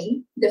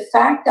really the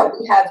fact that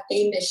we have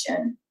a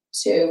mission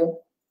to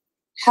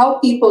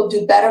help people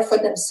do better for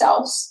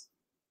themselves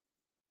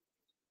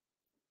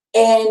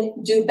and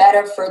do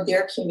better for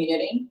their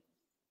community,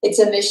 it's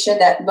a mission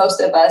that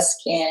most of us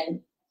can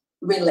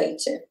relate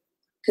to,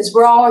 because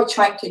we're all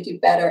trying to do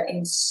better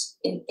in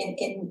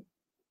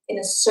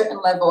a certain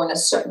level, in a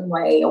certain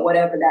way, or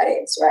whatever that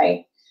is,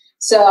 right?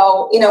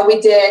 So,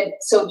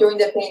 so during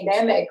the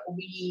pandemic,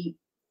 we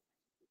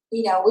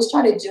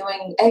started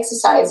doing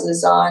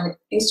exercises on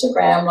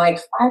Instagram like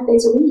 5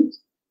 days a week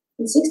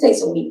and 6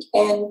 days a week.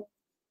 And,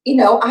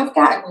 I've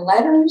gotten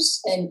letters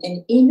and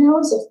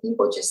emails of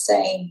people just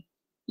saying,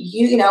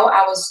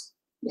 I was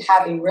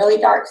having really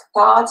dark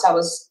thoughts. I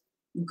was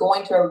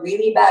going to a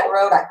really bad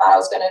road. I thought I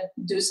was going to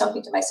do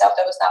something to myself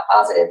that was not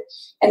positive.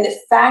 And the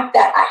fact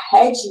that I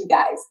had you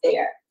guys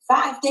there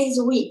 5 days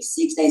a week,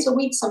 6 days a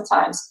week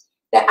sometimes,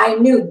 that I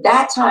knew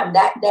that time,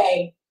 that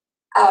day,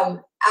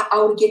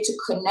 I would get to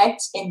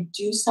connect and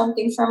do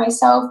something for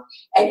myself.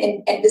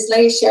 And this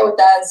lady shared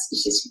with us,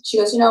 she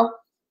goes, you know,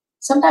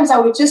 sometimes I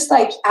would just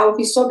like, I would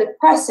be so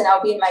depressed and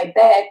I'll be in my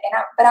bed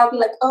but I'll be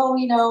like, oh,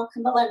 you know,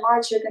 Camila and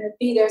March are going to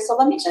be there. So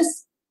let me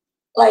just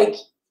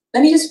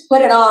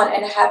put it on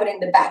and have it in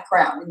the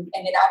background. And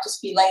then I'll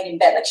just be laying in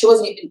bed. Like she's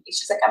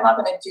like, I'm not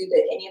going to do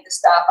any of the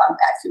stuff.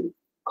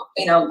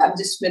 I'm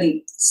just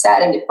really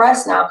sad and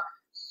depressed now.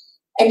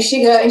 And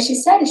she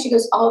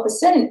goes, all of a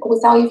sudden,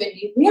 without even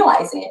me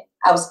realizing it,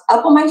 I was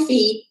up on my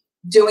feet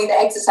doing the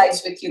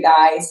exercise with you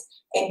guys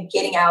and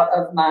getting out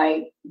of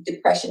my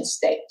depression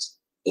state,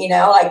 you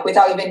know, like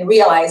without even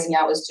realizing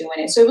I was doing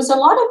it. So it was a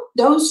lot of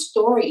those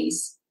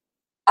stories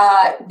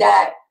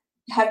that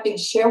have been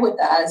shared with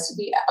us.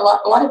 A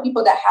lot of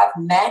people that have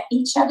met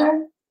each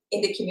other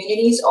in the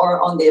communities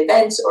or on the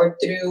events or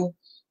through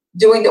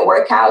doing the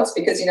workouts,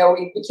 because, you know,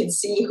 we can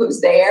see who's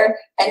there,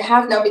 and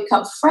have now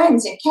become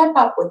friends and kept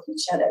up with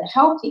each other and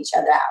helped each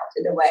other out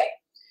in a way.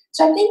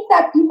 So I think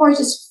that people are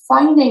just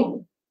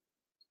finding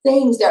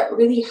things that are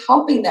really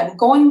helping them.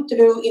 Going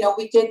through, you know,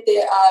 we did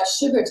the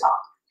sugar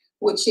talk,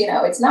 which, you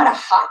know, it's not a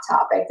hot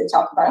topic to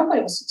talk about. Nobody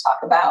wants to talk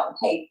about,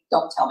 hey,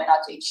 don't tell me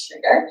not to eat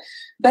sugar.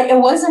 But it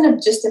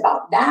wasn't just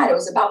about that. It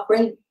was about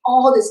bringing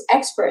all these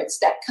experts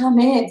that come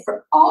in from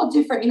all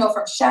different, you know,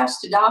 from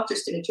chefs to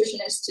doctors to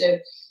nutritionists to,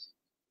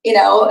 you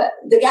know,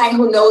 the guy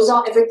who knows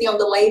everything on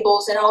the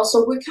labels. And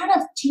also we're kind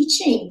of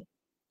teaching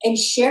and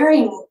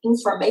sharing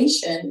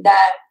information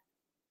that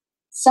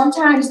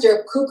sometimes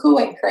they're cuckoo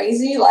and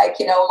crazy. Like,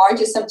 you know,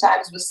 Margie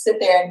sometimes will sit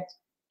there and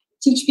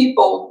teach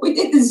people. We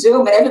did the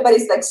Zoom and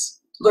everybody's like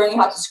learning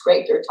how to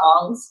scrape their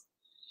tongues.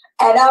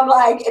 And I'm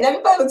like, and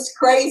everybody looks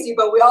crazy,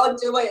 but we all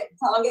do it,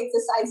 tongue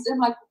exercises. I'm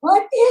like,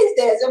 what is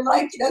this? I'm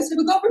like, you know, so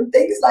we go from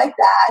things like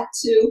that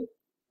to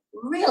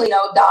really, you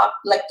know,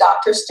 like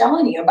doctors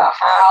telling you about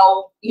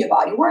how your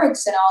body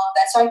works and all of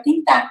that. So I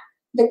think that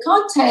the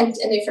content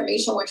and the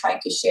information we're trying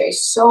to share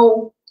is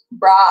so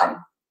broad,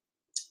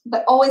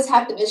 but always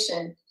have the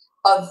mission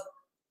of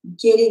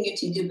getting you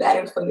to do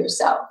better for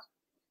yourself.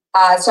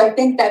 So I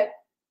think that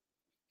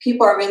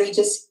people are really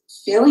just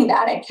feeling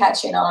that and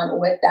catching on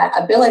with that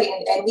ability.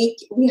 And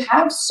we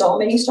have so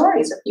many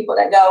stories of people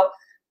that go,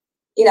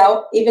 you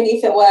know, even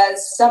if it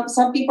was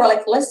some people are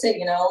like, listen,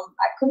 you know,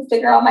 I couldn't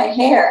figure out my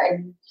hair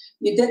and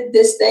you did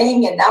this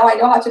thing and now I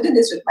know how to do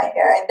this with my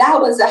hair. And that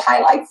was a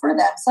highlight for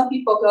them. Some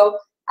people go,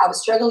 I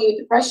was struggling with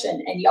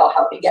depression and y'all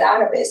helped me get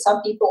out of it.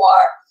 Some people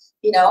are,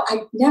 you know,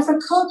 I never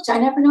cooked. I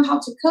never know how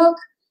to cook.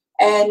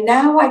 And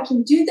now I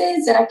can do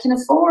this and I can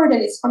afford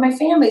and it's for my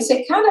family. So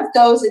it kind of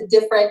goes in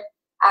different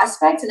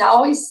aspects. And I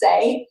always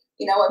say,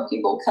 you know, when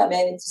people come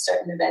into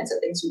certain events and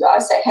things, we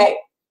always say, hey,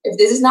 if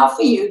this is not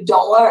for you,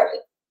 don't worry.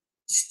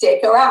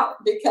 Stick around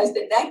because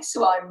the next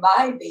one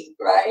might be,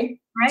 right?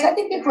 So I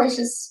think people are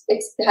just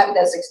having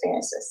those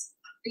experiences.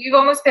 You've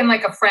almost been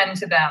like a friend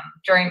to them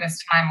during this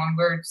time when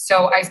we're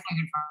so isolated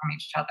from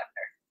each other.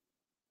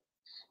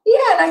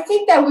 Yeah, and I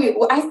think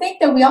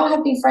that we all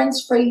have been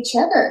friends for each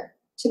other,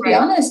 to be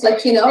honest.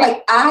 Like, you know,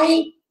 like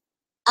I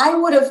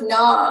would have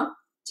not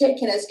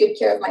taken as good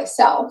care of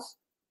myself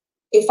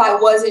if I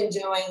wasn't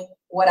doing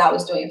what I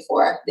was doing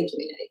for the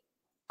community.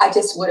 I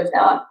just would have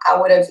not. I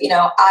would have, you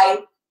know,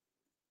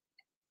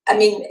 I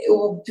mean,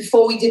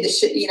 before we did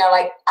the you know,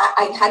 like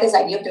I had this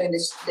idea of doing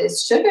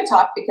this sugar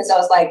talk because I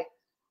was like,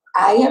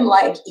 I am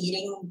like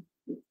eating,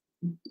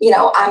 you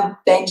know, I'm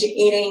binge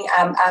eating.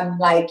 I'm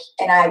like,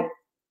 and I'm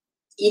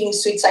eating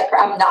sweets like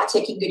I'm not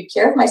taking good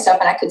care of myself.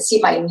 And I could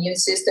see my immune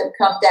system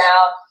come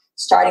down,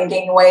 starting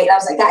gaining weight. And I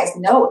was like, guys,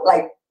 no,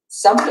 like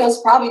somebody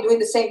else probably doing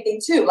the same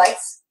thing too.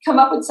 Let's come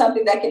up with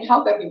something that can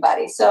help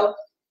everybody. So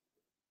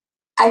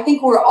I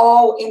think we're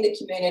all in the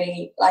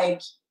community,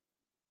 like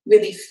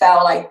really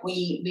felt like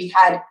we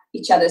had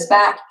each other's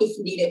back if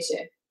needed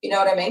to. You know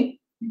what I mean?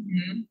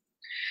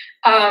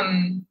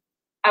 Mm-hmm.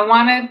 I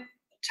want to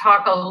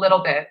talk a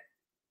little bit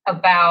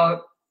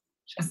about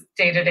just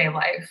day-to-day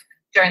life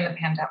during the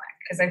pandemic,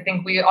 because I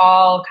think we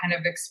all kind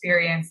of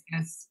experienced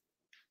this.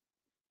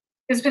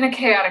 It's been a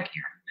chaotic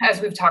year,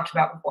 as we've talked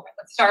about before.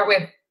 Let's start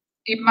with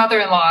your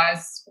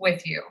mother-in-law's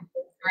with you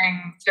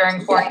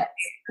during quarantine.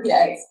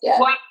 Yes.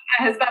 What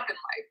has that been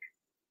like?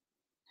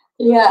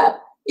 Yeah.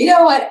 You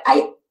know what?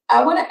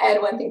 I want to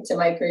add one thing to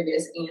my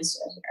previous answer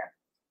here.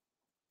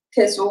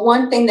 Because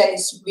one thing that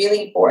is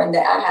really important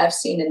that I have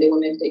seen in the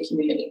women of the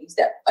community is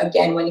that,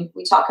 again, when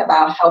we talk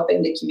about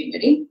helping the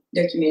community,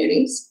 their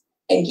communities,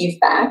 and give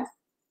back,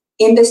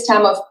 in this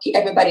time of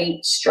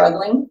everybody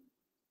struggling,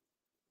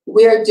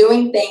 we are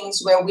doing things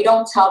where we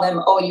don't tell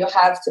them, oh, you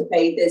have to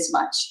pay this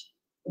much.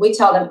 We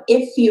tell them,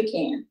 if you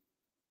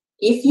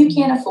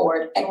can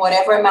afford, and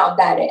whatever amount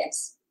that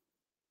is.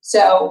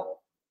 So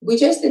we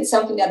just did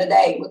something the other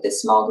day with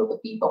this small group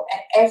of people,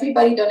 and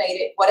everybody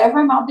donated whatever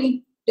amount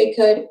they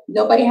could.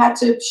 Nobody had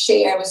to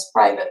share. It was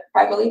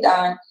privately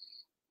done.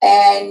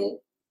 And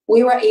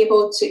we were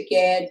able to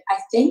get, I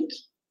think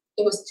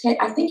it was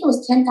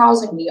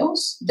 10,000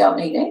 meals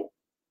donated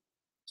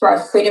to our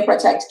Freedom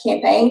Protect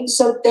campaign.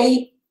 So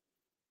they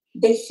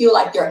feel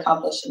like they're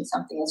accomplishing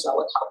something as well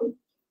with helping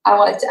I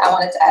wanted to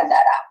add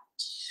that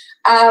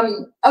out.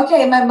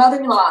 Okay, my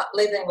mother-in-law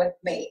living with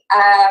me.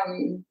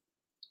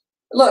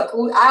 Look,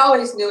 I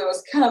always knew it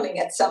was coming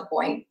at some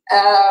point,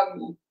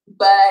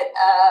 but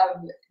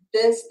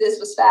this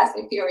was fast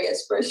and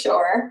furious for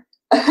sure.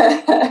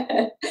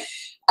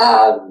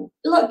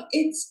 Look,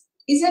 is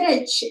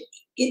it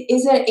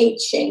a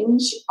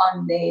change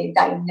on the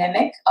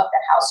dynamic of the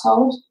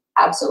household?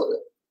 Absolutely.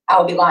 I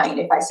would be lying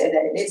if I said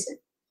that it isn't.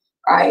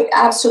 Right?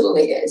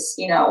 Absolutely it is.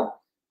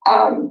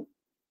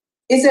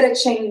 Is it a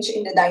change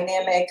in the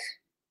dynamic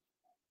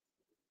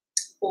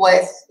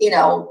with,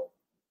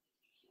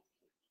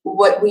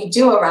 what we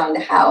do around the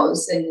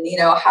house and,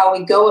 how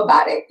we go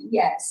about it?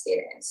 Yes,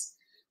 it is.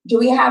 Do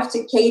we have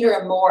to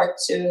cater more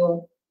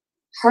to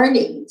her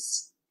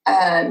needs?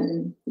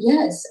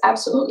 Yes,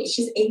 absolutely.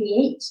 She's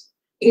 88.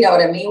 You know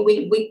what I mean?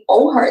 We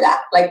owe her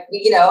that. Like,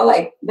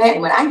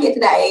 man, when I get to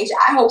that age,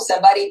 I hope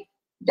somebody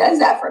does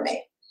that for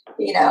me,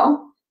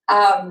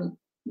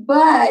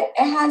 but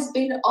it has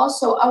been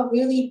also a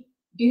really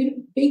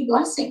big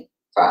blessing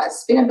for us.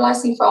 It's been a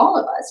blessing for all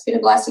of us. It's been a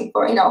blessing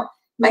for,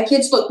 my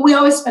kids. Look, we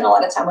always spend a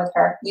lot of time with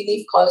her. We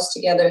leave clothes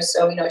together.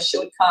 So, she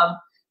would come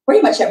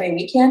pretty much every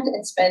weekend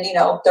and spend,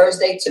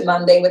 Thursday to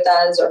Monday with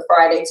us or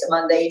Friday to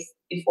Monday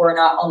if we're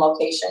not on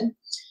location.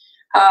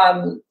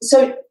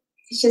 So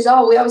she says,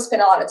 oh, we always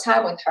spend a lot of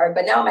time with her.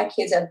 But now my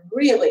kids have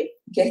really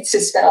get to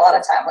spend a lot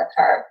of time with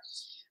her.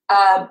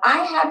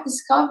 I have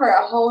discovered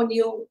a whole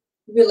new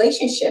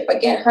relationship.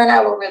 Again, her and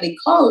I were really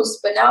close,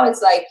 but now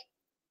it's like,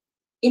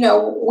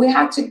 we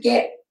have to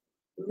get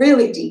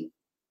really deep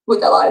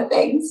with a lot of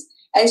things.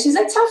 And she's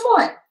a tough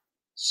one.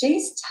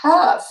 She's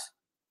tough.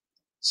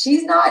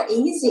 She's not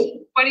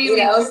easy. What do you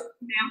mean? For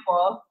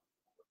example?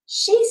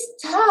 She's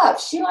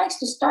tough. She likes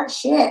to start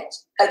shit.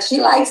 Like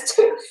she likes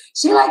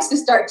to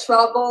start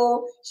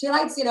trouble. She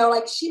likes,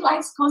 she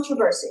likes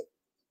controversy.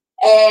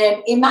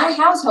 And in my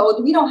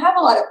household, we don't have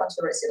a lot of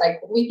controversy. Like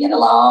we get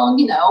along,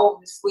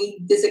 if we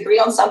disagree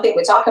on something,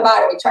 we talk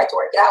about it, we try to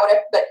work it out,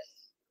 whatever. But,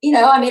 I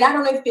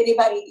don't know if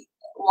anybody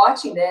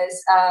watching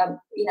this,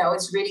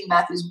 is reading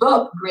Matthew's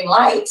book, Green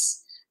Lights.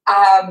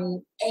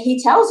 And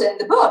he tells it in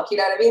the book,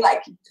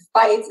 like the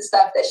fights and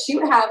stuff that she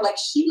would have, like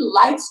she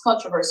likes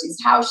controversies,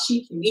 how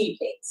she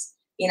communicates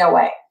in a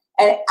way.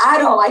 And I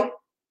don't like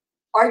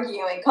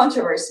arguing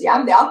controversy.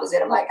 I'm the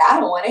opposite. I'm like, I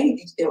don't want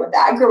anything to do with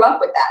that. I grew up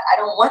with that. I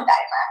don't want that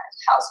in my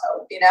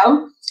household,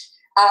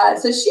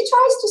 So she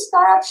tries to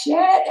start up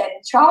shit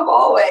and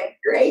trouble and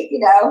great,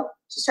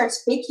 she starts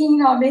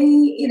speaking on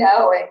me,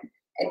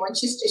 and when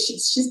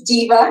she's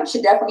diva,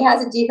 she definitely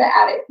has a diva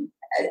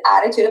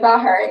attitude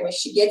about her. And when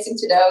she gets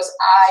into those,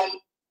 I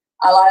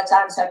a lot of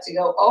times have to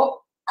go, oh,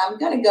 I'm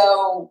going to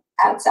go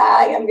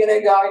outside. I'm going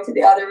to go into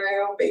the other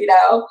room,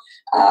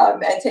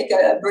 and take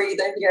a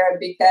breather here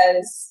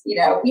because,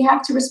 we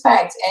have to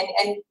respect.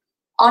 And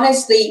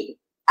honestly,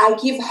 I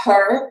give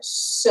her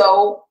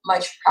so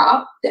much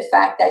prop, the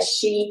fact that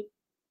she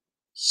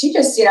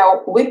just,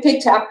 we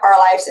picked up our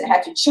lives and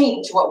had to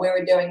change what we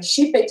were doing.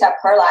 She picked up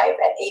her life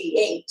at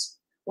 88,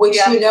 which,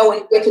 when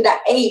you get to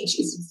that age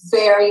is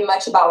very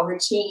much about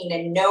routine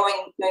and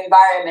knowing the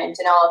environment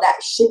and all of that.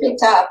 She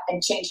picked up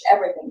and changed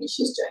everything that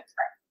she's doing for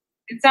her.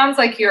 It sounds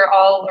like you're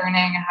all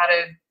learning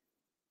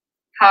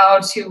how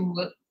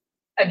to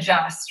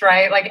adjust,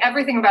 right? Like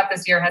everything about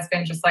this year has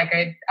been just like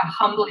a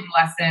humbling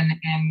lesson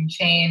in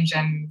change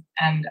and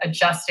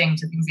adjusting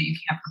to things that you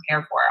can't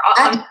prepare for.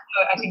 I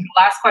think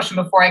the last question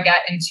before I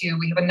get into,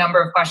 we have a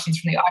number of questions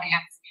from the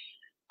audience.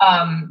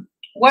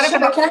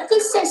 But can I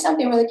just say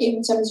something really quick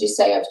in terms you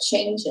say of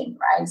changing,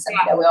 right?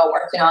 Something that we're all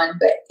working on,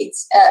 but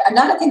it's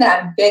another thing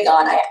that I'm big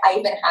on. I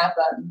even have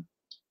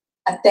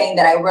a thing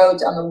that I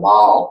wrote on the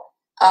wall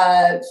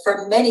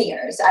for many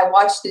years. I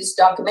watched this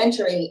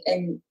documentary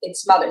and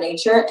it's Mother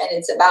Nature, and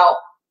it's about,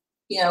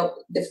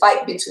 the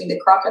fight between the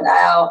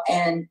crocodile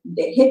and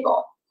the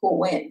hippo, who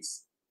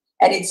wins.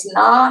 And it's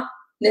not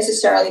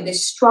necessarily the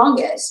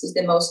strongest, it's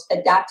the most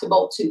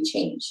adaptable to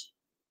change.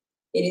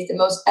 It is the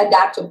most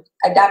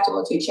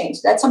adaptable to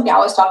change. That's something I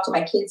always talk to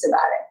my kids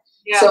about it.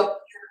 Yeah. So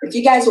if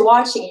you guys are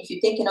watching, if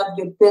you're thinking of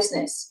your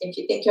business, if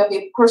you think of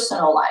your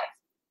personal life,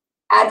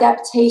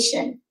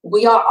 adaptation,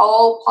 we are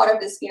all part of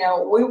this,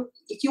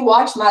 if you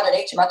watch Mother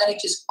Nature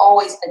is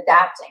always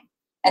adapting.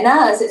 And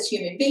us as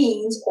human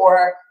beings,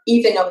 or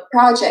even of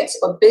projects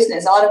or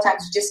business, a lot of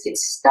times you just get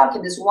stuck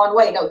in this one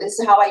way. No, this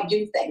is how I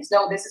do things.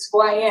 No, this is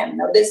who I am.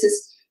 No, this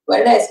is what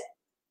it is.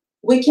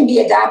 We can be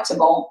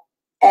adaptable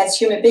as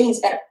human beings,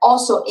 and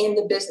also in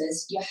the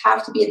business, you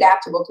have to be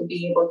adaptable to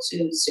be able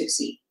to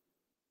succeed.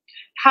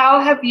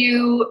 How have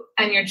you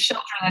and your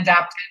children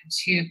adapted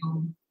to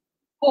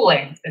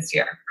schooling this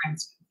year, for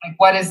instance? Like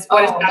what is that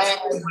like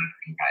for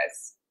you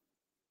guys?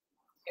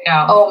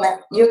 Oh man,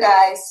 you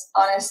guys,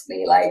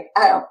 honestly, like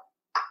I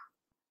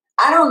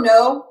don't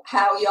know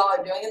how y'all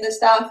are doing in this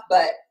stuff,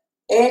 but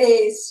it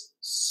is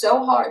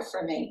so hard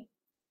for me.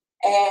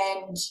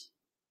 And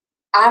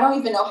I don't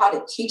even know how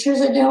the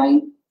teachers are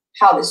doing,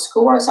 how the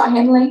schools are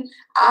handling.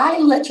 I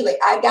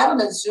got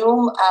on a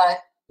Zoom,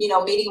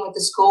 meeting with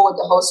the school, with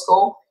the whole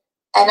school.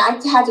 And I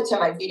had to turn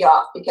my video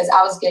off because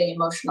I was getting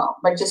emotional.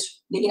 But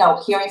just,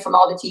 hearing from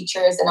all the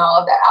teachers and all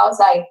of that, I was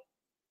like,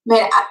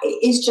 man,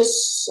 it's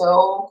just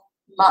so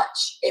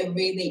much. It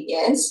really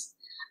is.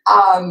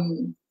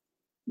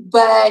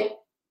 But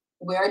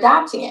we're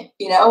adapting it.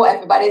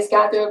 Everybody's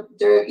got their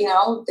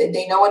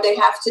they know what they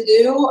have to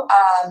do.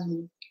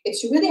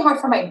 It's really hard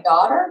for my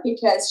daughter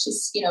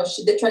because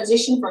the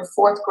transition from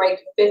 4th grade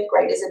to 5th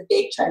grade is a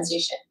big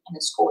transition in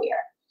the school year.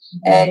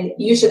 Mm-hmm. And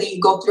usually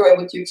you go through it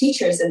with your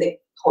teachers and they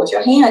hold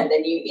your hand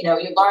and you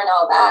learn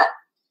all that.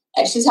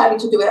 And she's having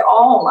to do it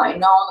all online.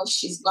 Not only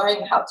she's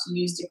learning how to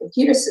use the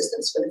computer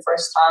systems for the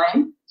first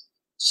time,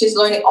 she's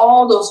learning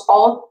all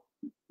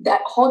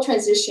that whole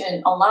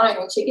transition online,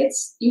 which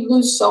you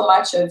lose so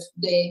much of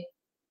the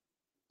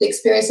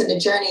experience and the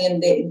journey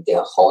and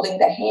the holding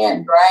the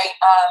hand, right?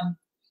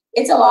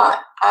 It's a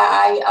lot.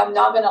 I'm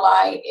not gonna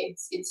lie.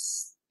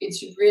 It's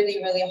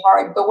really, really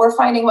hard, but we're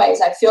finding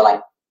ways. I feel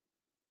like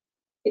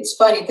it's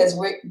funny because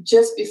we're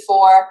just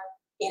before,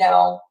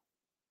 we're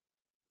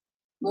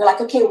like,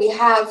 okay, we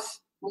got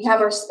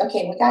our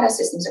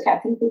systems. Okay, I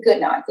think we're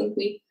good now. I think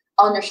we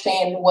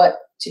understand what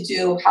to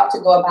do, how to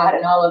go about it,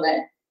 and all of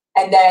it.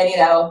 And then,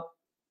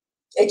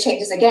 it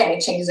changes again.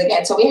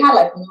 So we had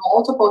like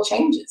multiple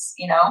changes,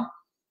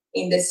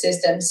 in the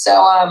system. So,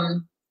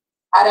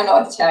 I don't know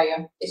what to tell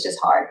you. It's just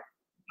hard.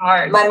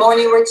 My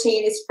morning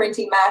routine is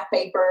printing math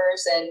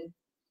papers and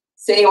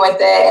sitting with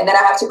it. And then I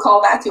have to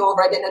call Matthew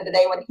over at the end of the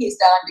day when he's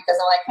done because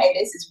I'm like, hey,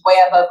 this is way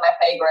above my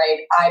pay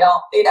grade. I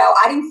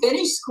didn't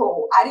finish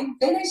school.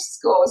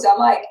 So I'm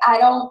like,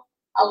 a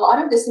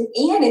lot of this,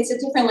 and it's a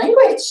different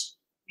language.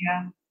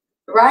 Yeah.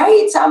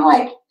 Right? So I'm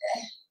like.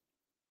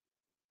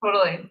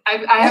 Totally.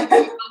 I have 2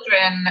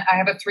 children. I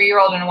have a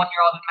 3-year-old and a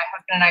 1-year-old, and my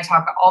husband and I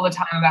talk all the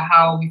time about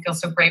how we feel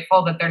so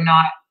grateful that they're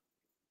not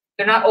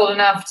old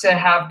enough to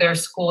have their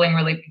schooling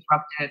really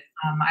disrupted.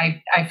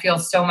 I feel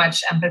so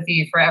much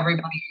empathy for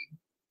everybody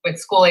with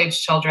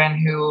school-age children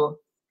who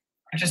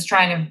are just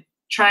trying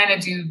to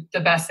do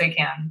the best they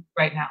can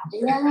right now.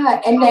 Yeah,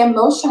 and the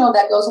emotional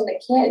that goes in the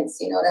kids,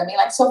 you know what I mean?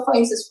 Like, so for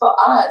instance, for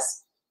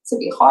us, it's a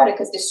bit harder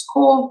because the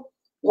school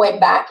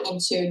went back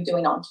into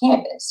doing on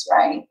campus,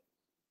 right?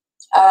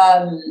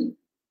 And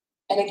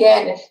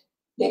again,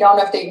 they don't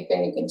know if they're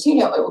going to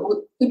continue.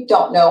 We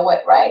don't know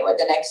what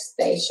the next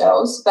day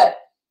shows, but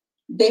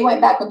they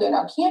went back on doing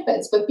on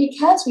campus. But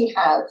because we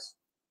have,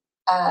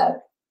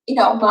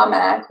 Mom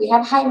Act, we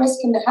have high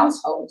risk in the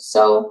household.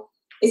 So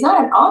it's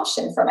not an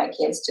option for my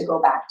kids to go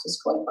back to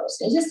school in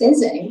person. It just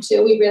isn't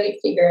until we really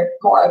figure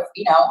more of,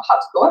 how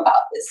to go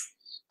about this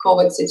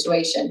COVID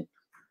situation.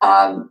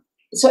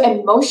 So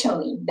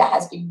emotionally, that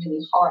has been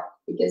really hard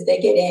because they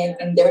get in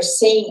and they're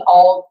seeing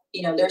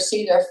they're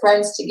seeing their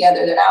friends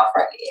together. They're now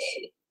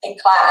in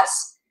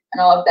class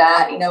and all of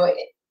that.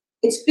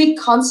 It's big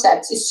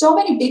concepts. It's so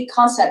many big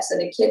concepts that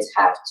the kids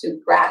have to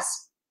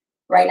grasp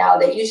right now.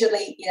 That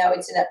usually,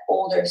 it's in an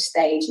older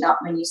stage,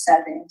 not when you're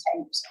 7 and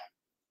 10 years old.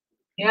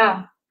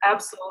 Yeah,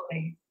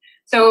 absolutely.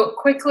 So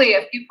quickly,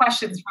 a few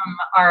questions from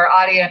our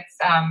audience.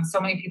 So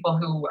many people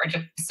who are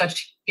just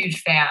such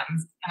huge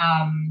fans.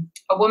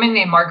 A woman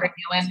named Margaret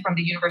Nealon from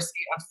the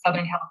University of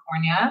Southern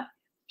California.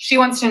 She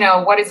wants to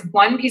know, what is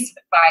one piece of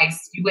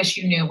advice you wish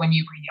you knew when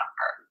you were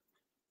younger?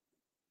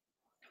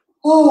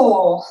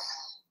 Oh,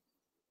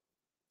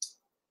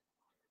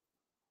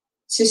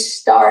 to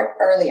start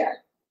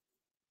earlier.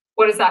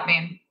 What does that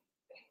mean?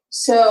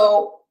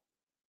 So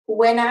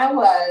when I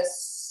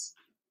was,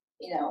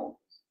 even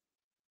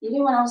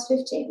when I was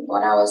 15,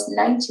 when I was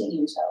 19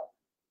 years old,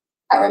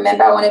 I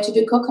remember I wanted to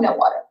do coconut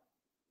water.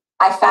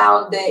 I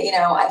found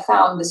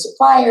the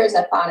suppliers.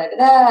 I found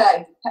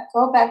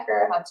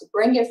co-packer, how to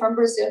bring it from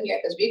Brazil here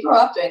because we grew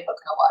up doing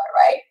coconut water,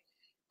 right?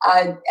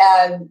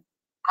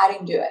 I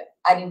didn't do it.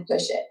 I didn't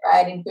push it,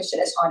 right? I didn't push it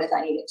as hard as I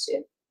needed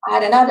to. I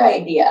had another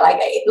idea,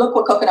 like, look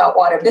what coconut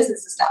water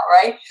business is now,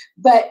 right?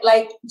 But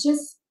like,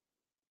 just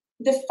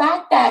the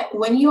fact that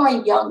when you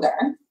are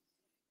younger,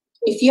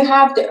 if you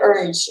have the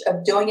urge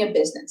of doing a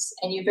business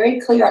and you're very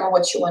clear on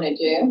what you want to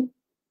do,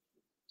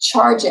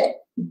 charge it,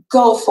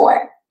 go for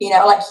it.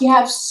 Like, you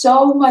have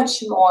so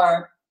much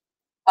more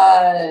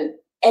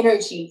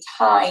energy,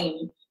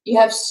 time. You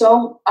have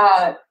so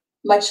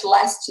much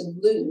less to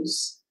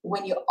lose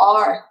when you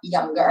are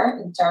younger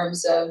in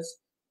terms of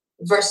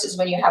versus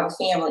when you have a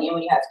family and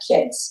when you have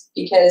kids,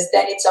 because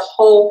then it's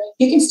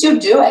you can still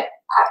do it.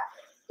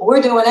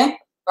 We're doing it,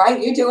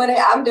 right? You're doing it.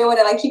 I'm doing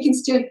it. Like, you can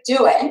still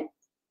do it,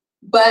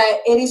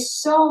 but it is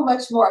so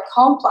much more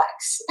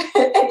complex.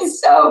 It is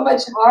so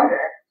much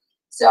harder.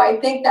 So I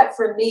think that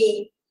for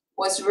me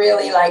was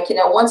really like,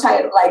 once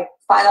I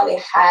finally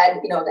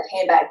had, the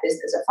handbag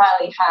business, I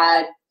finally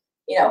had,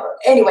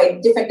 anyway,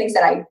 different things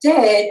that I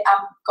did,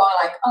 I'm going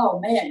like, oh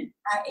man,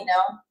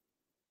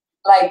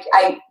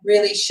 I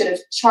really should have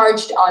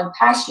charged on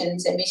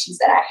passions and missions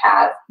that I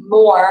have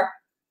more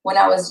when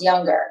I was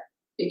younger,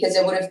 because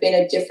it would have been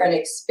a different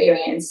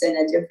experience and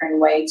a different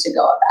way to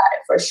go about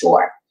it, for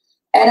sure.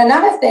 And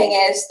another thing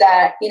is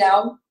that,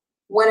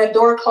 when a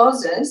door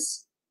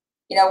closes,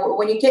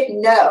 when you get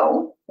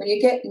no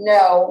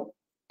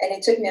and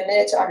it took me a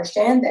minute to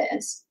understand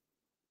this.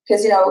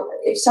 Because,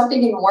 if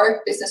something didn't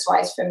work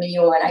business-wise for me,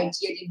 or an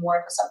idea didn't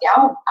work or something,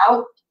 I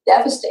would be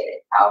devastated.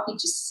 I would be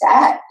just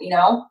sad, and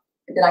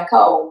be like,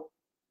 oh,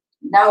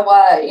 now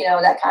what,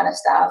 that kind of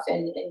stuff.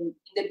 And in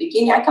the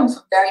beginning, I come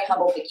from very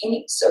humble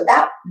beginnings. So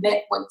that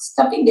meant when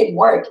something didn't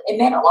work, it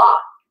meant a lot.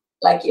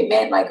 Like, it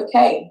meant like,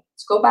 okay,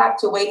 let's go back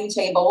to waiting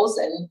tables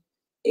and,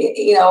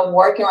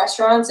 work in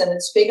restaurants, and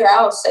let's figure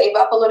out, save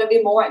up a little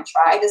bit more and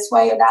try this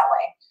way or that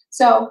way.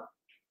 So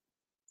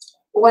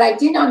what I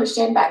didn't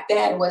understand back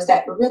then was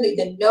that really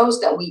the no's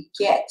that we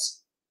get,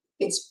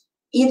 it's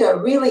either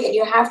really, and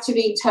you have to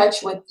be in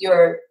touch with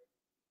your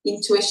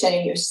intuition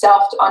and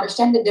yourself to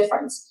understand the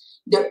difference.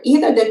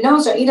 The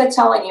no's are either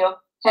telling you,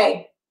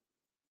 hey,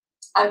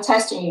 I'm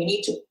testing you, you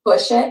need to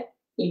push it,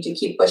 you need to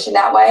keep pushing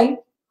that way,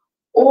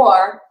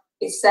 or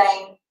it's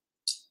saying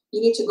you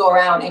need to go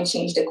around and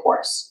change the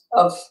course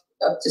of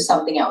to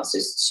something else.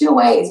 There's two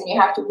ways, and you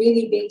have to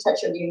really be in touch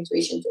with your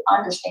intuition to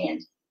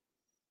understand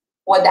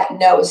what that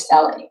no is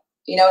telling you.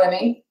 You know what I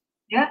mean?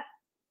 Yeah.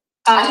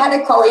 I had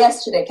a call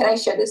yesterday. Can I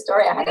share this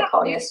story? I had a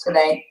call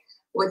yesterday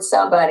with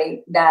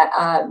somebody that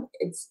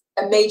it's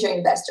a major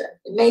investor,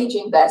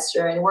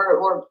 and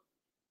we're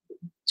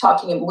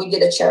talking. We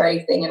did a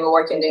charity thing, and we're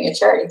working doing a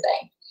charity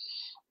thing.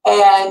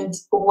 And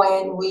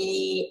when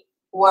we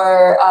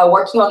were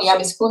working on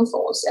Yummy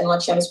Spoonfuls, and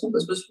Lunch Yummy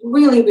Spoonfuls was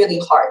really, really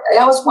hard.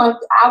 That was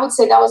I would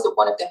say that was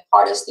one of the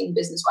hardest things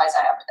business-wise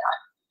I ever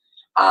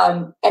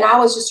done. And I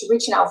was just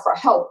reaching out for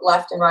help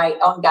left and right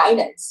on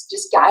guidance,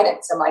 just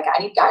guidance. I'm like,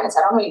 I need guidance.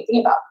 I don't know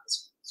anything about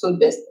this food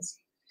business.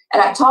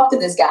 And I talked to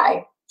this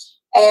guy,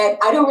 and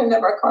I don't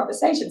remember a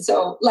conversation.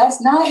 So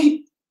last night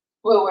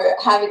we were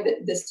having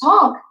this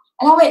talk,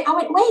 and I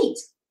went, wait,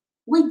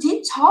 we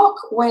did talk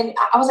when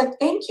I was like,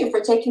 thank you for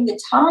taking the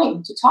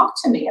time to talk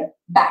to me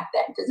back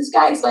then. Because this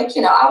guy's like,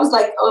 I was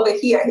like over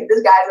here,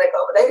 this guy's like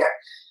over there.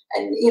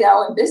 And,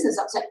 in business,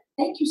 I was like,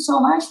 thank you so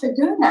much for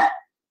doing that.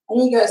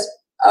 And he goes,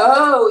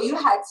 oh, you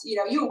had,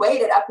 you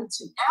waited up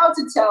until now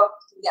to tell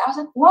me. I was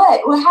like,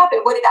 what? What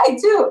happened? What did I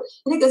do?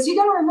 And he goes, you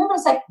don't remember? I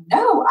was like,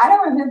 no, I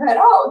don't remember at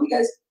all. He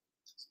goes,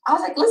 I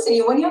was like, listen,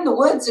 when you're in the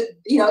woods,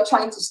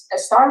 trying to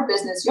start a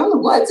business, you're in the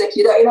woods, like,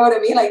 you know what I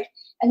mean? Like,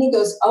 and he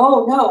goes,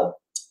 oh, no,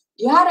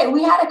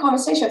 we had a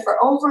conversation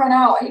for over an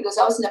hour. He goes,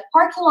 I was in the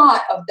parking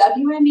lot of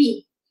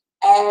WME.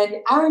 And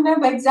I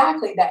remember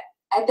exactly that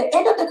at the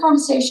end of the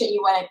conversation,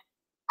 you went,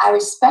 I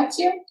respect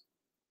you,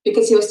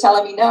 because he was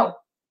telling me no.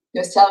 He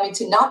was telling me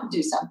to not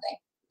do something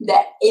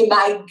that in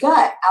my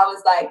gut, I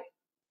was like,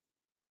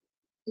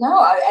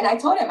 no. And I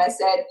told him, I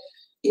said,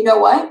 you know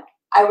what?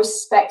 I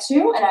respect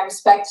you, and I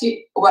respect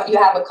you, what you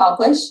have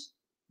accomplished,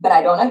 but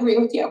I don't agree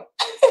with you.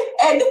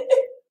 And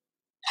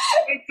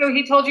so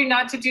he told you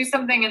not to do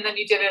something, and then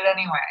you did it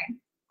anyway.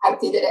 I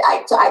did it.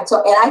 I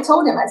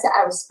told him, I said,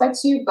 I respect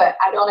you, but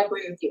I don't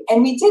agree with you.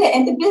 And we did it.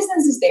 And the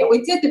business is there.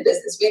 We did the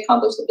business. We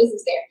accomplished the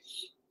business there.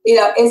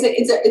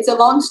 It's a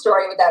long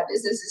story with that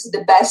business. It's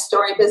the best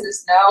story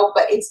business, no,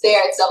 but it's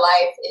there. It's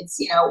alive. It's,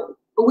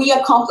 we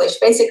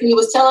accomplished. Basically, he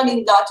was telling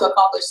me not to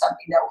accomplish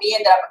something that we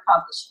ended up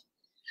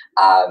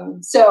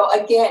accomplishing. So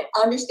again,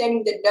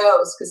 understanding the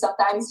no's, because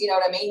sometimes, you know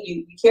what I mean?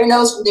 You hear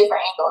no's from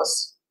different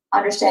angles,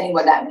 understanding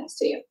what that means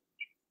to you.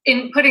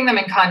 In putting them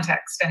in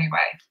context anyway.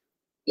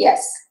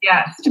 Yes.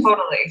 Yes,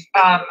 totally.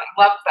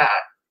 Love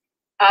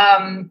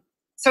that.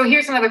 So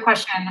here's another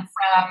question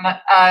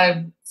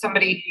from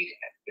somebody,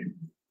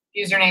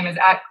 username is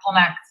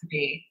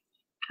 @Kolnaxby.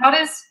 How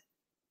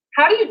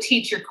do you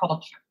teach your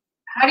culture?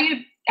 How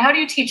do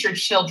you teach your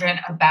children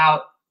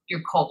about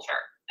your culture?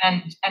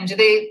 And do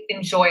they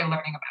enjoy learning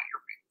about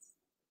your roots?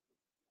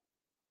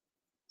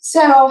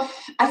 So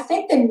I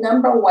think the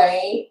number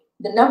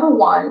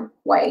one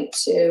way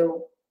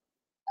to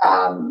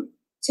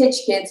teach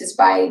kids is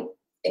by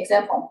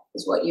example,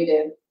 is what you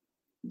do.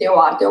 They're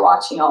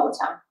watching all the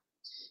time.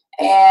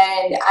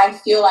 And I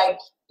feel like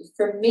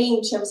for me,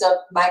 in terms of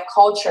my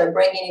culture,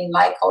 bringing in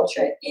my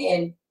culture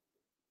in,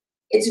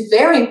 it's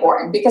very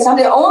important, because I'm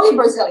the only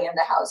Brazilian in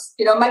the house.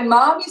 My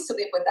mom used to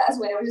live with us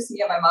when it was just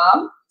me and my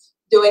mom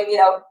doing,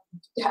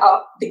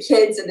 how the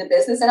kids and the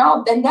business and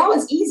all. Then that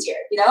was easier,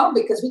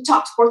 because we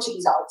talked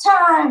Portuguese all the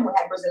time. We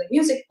had Brazilian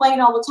music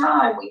playing all the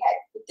time. We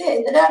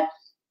had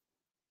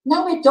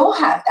Now we don't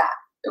have that.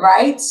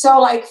 Right. So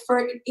like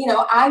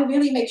I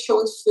really make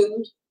sure with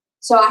food.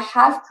 So I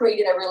have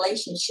created a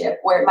relationship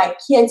where my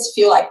kids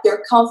feel like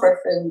their comfort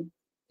food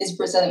is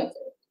Brazilian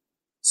food.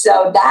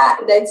 So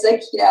that's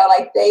like,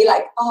 like they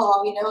like,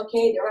 oh,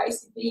 okay, the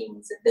rice and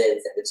beans and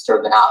this and the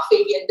strogonoff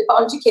and the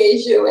pão de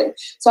queijo. And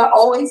so I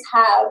always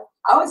have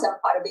a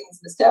pot of beans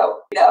in the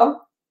stove,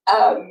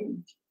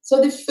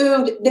 so the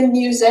food, the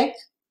music,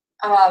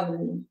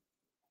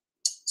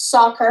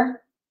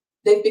 soccer.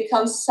 They've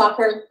become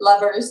soccer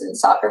lovers and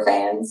soccer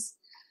fans.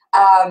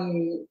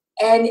 And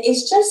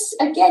it's just,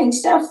 again,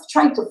 instead of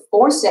trying to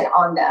force it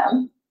on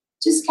them,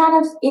 just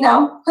kind of,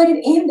 put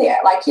it in there.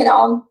 Like,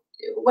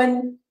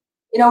 when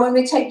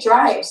we take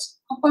drives,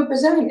 I'll put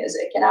Brazilian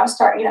music and I'll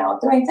start,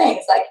 doing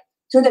things. Like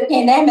through the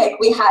pandemic,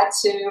 we had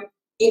to,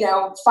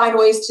 find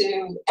ways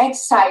to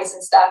exercise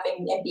and stuff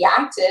and be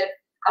active,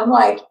 I'm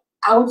like,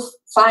 I would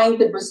find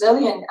the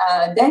Brazilian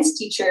dance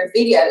teacher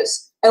videos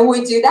and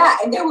we'd do that.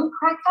 And they would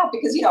crack up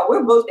because, we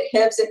move the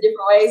hips in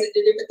different ways and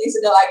do different things.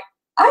 And they're like,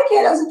 I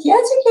can't. I was like,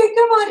 yes, you can.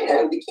 Come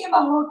on. It became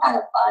a whole kind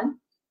of fun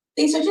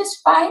thing. So just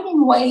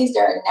finding ways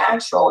that are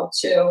natural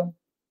to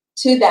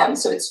them.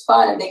 So it's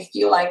fun and they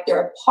feel like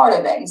they're a part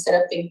of it instead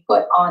of being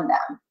put on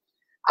them.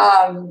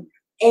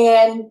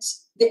 And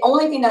the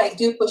only thing that I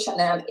do push on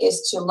them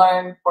is to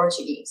learn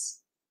Portuguese,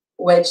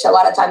 which a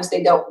lot of times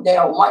they don't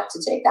want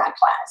to take that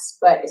class,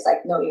 but it's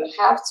like, no, you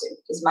have to,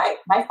 because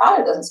my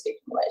father doesn't speak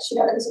English,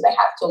 what I mean? So they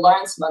have to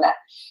learn some of that.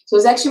 So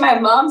it's actually my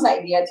mom's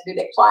idea to do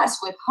the class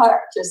with her,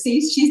 to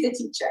see she's the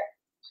teacher.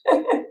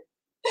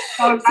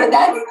 So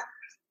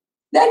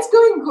that's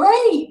going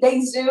great.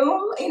 They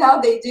Zoom,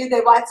 they do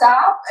the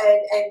WhatsApp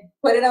and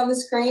put it on the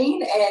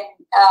screen,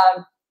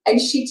 and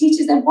she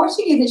teaches them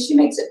Portuguese and she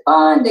makes it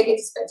fun. They get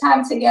to spend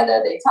time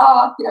together. They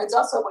talk. It's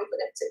also a way for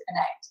them to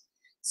connect.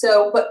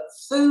 So, but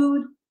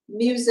food,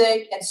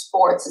 music, and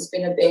sports has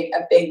been a big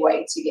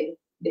way to get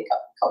the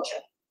culture.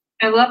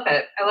 I love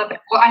it.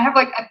 Well, I have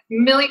like a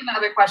million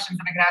other questions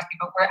that I could ask you,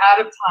 but we're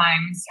out of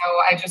time. So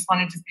I just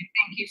wanted to say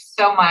thank you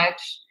so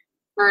much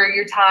for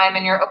your time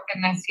and your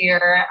openness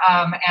here.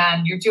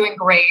 And you're doing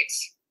great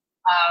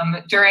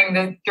during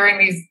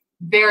these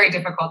very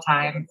difficult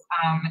times.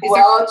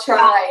 I'll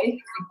try. You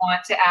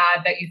want to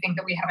add that you think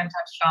that we haven't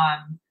touched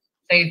on,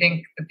 that you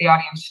think that the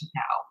audience should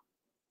know?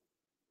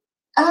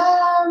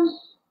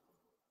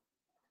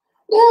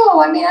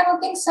 No, I mean, I don't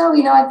think so.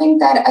 I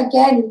think that,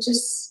 again,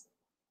 just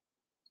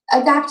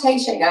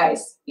adaptation,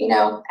 guys,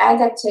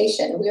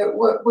 adaptation.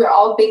 We're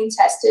all being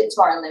tested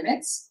to our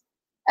limits.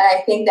 And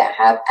I think that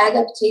have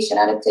adaptation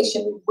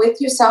with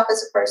yourself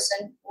as a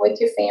person,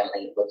 with your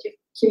family, with your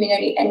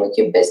community, and with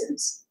your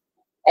business.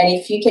 And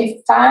if you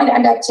can find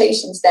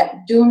adaptations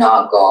that do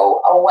not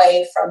go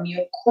away from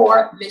your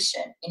core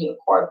mission and your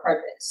core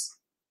purpose,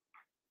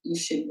 you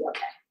should be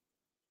okay.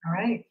 All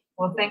right.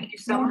 Well, thank you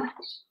so much.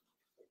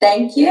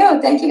 Thank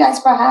you. Thank you guys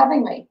for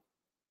having me.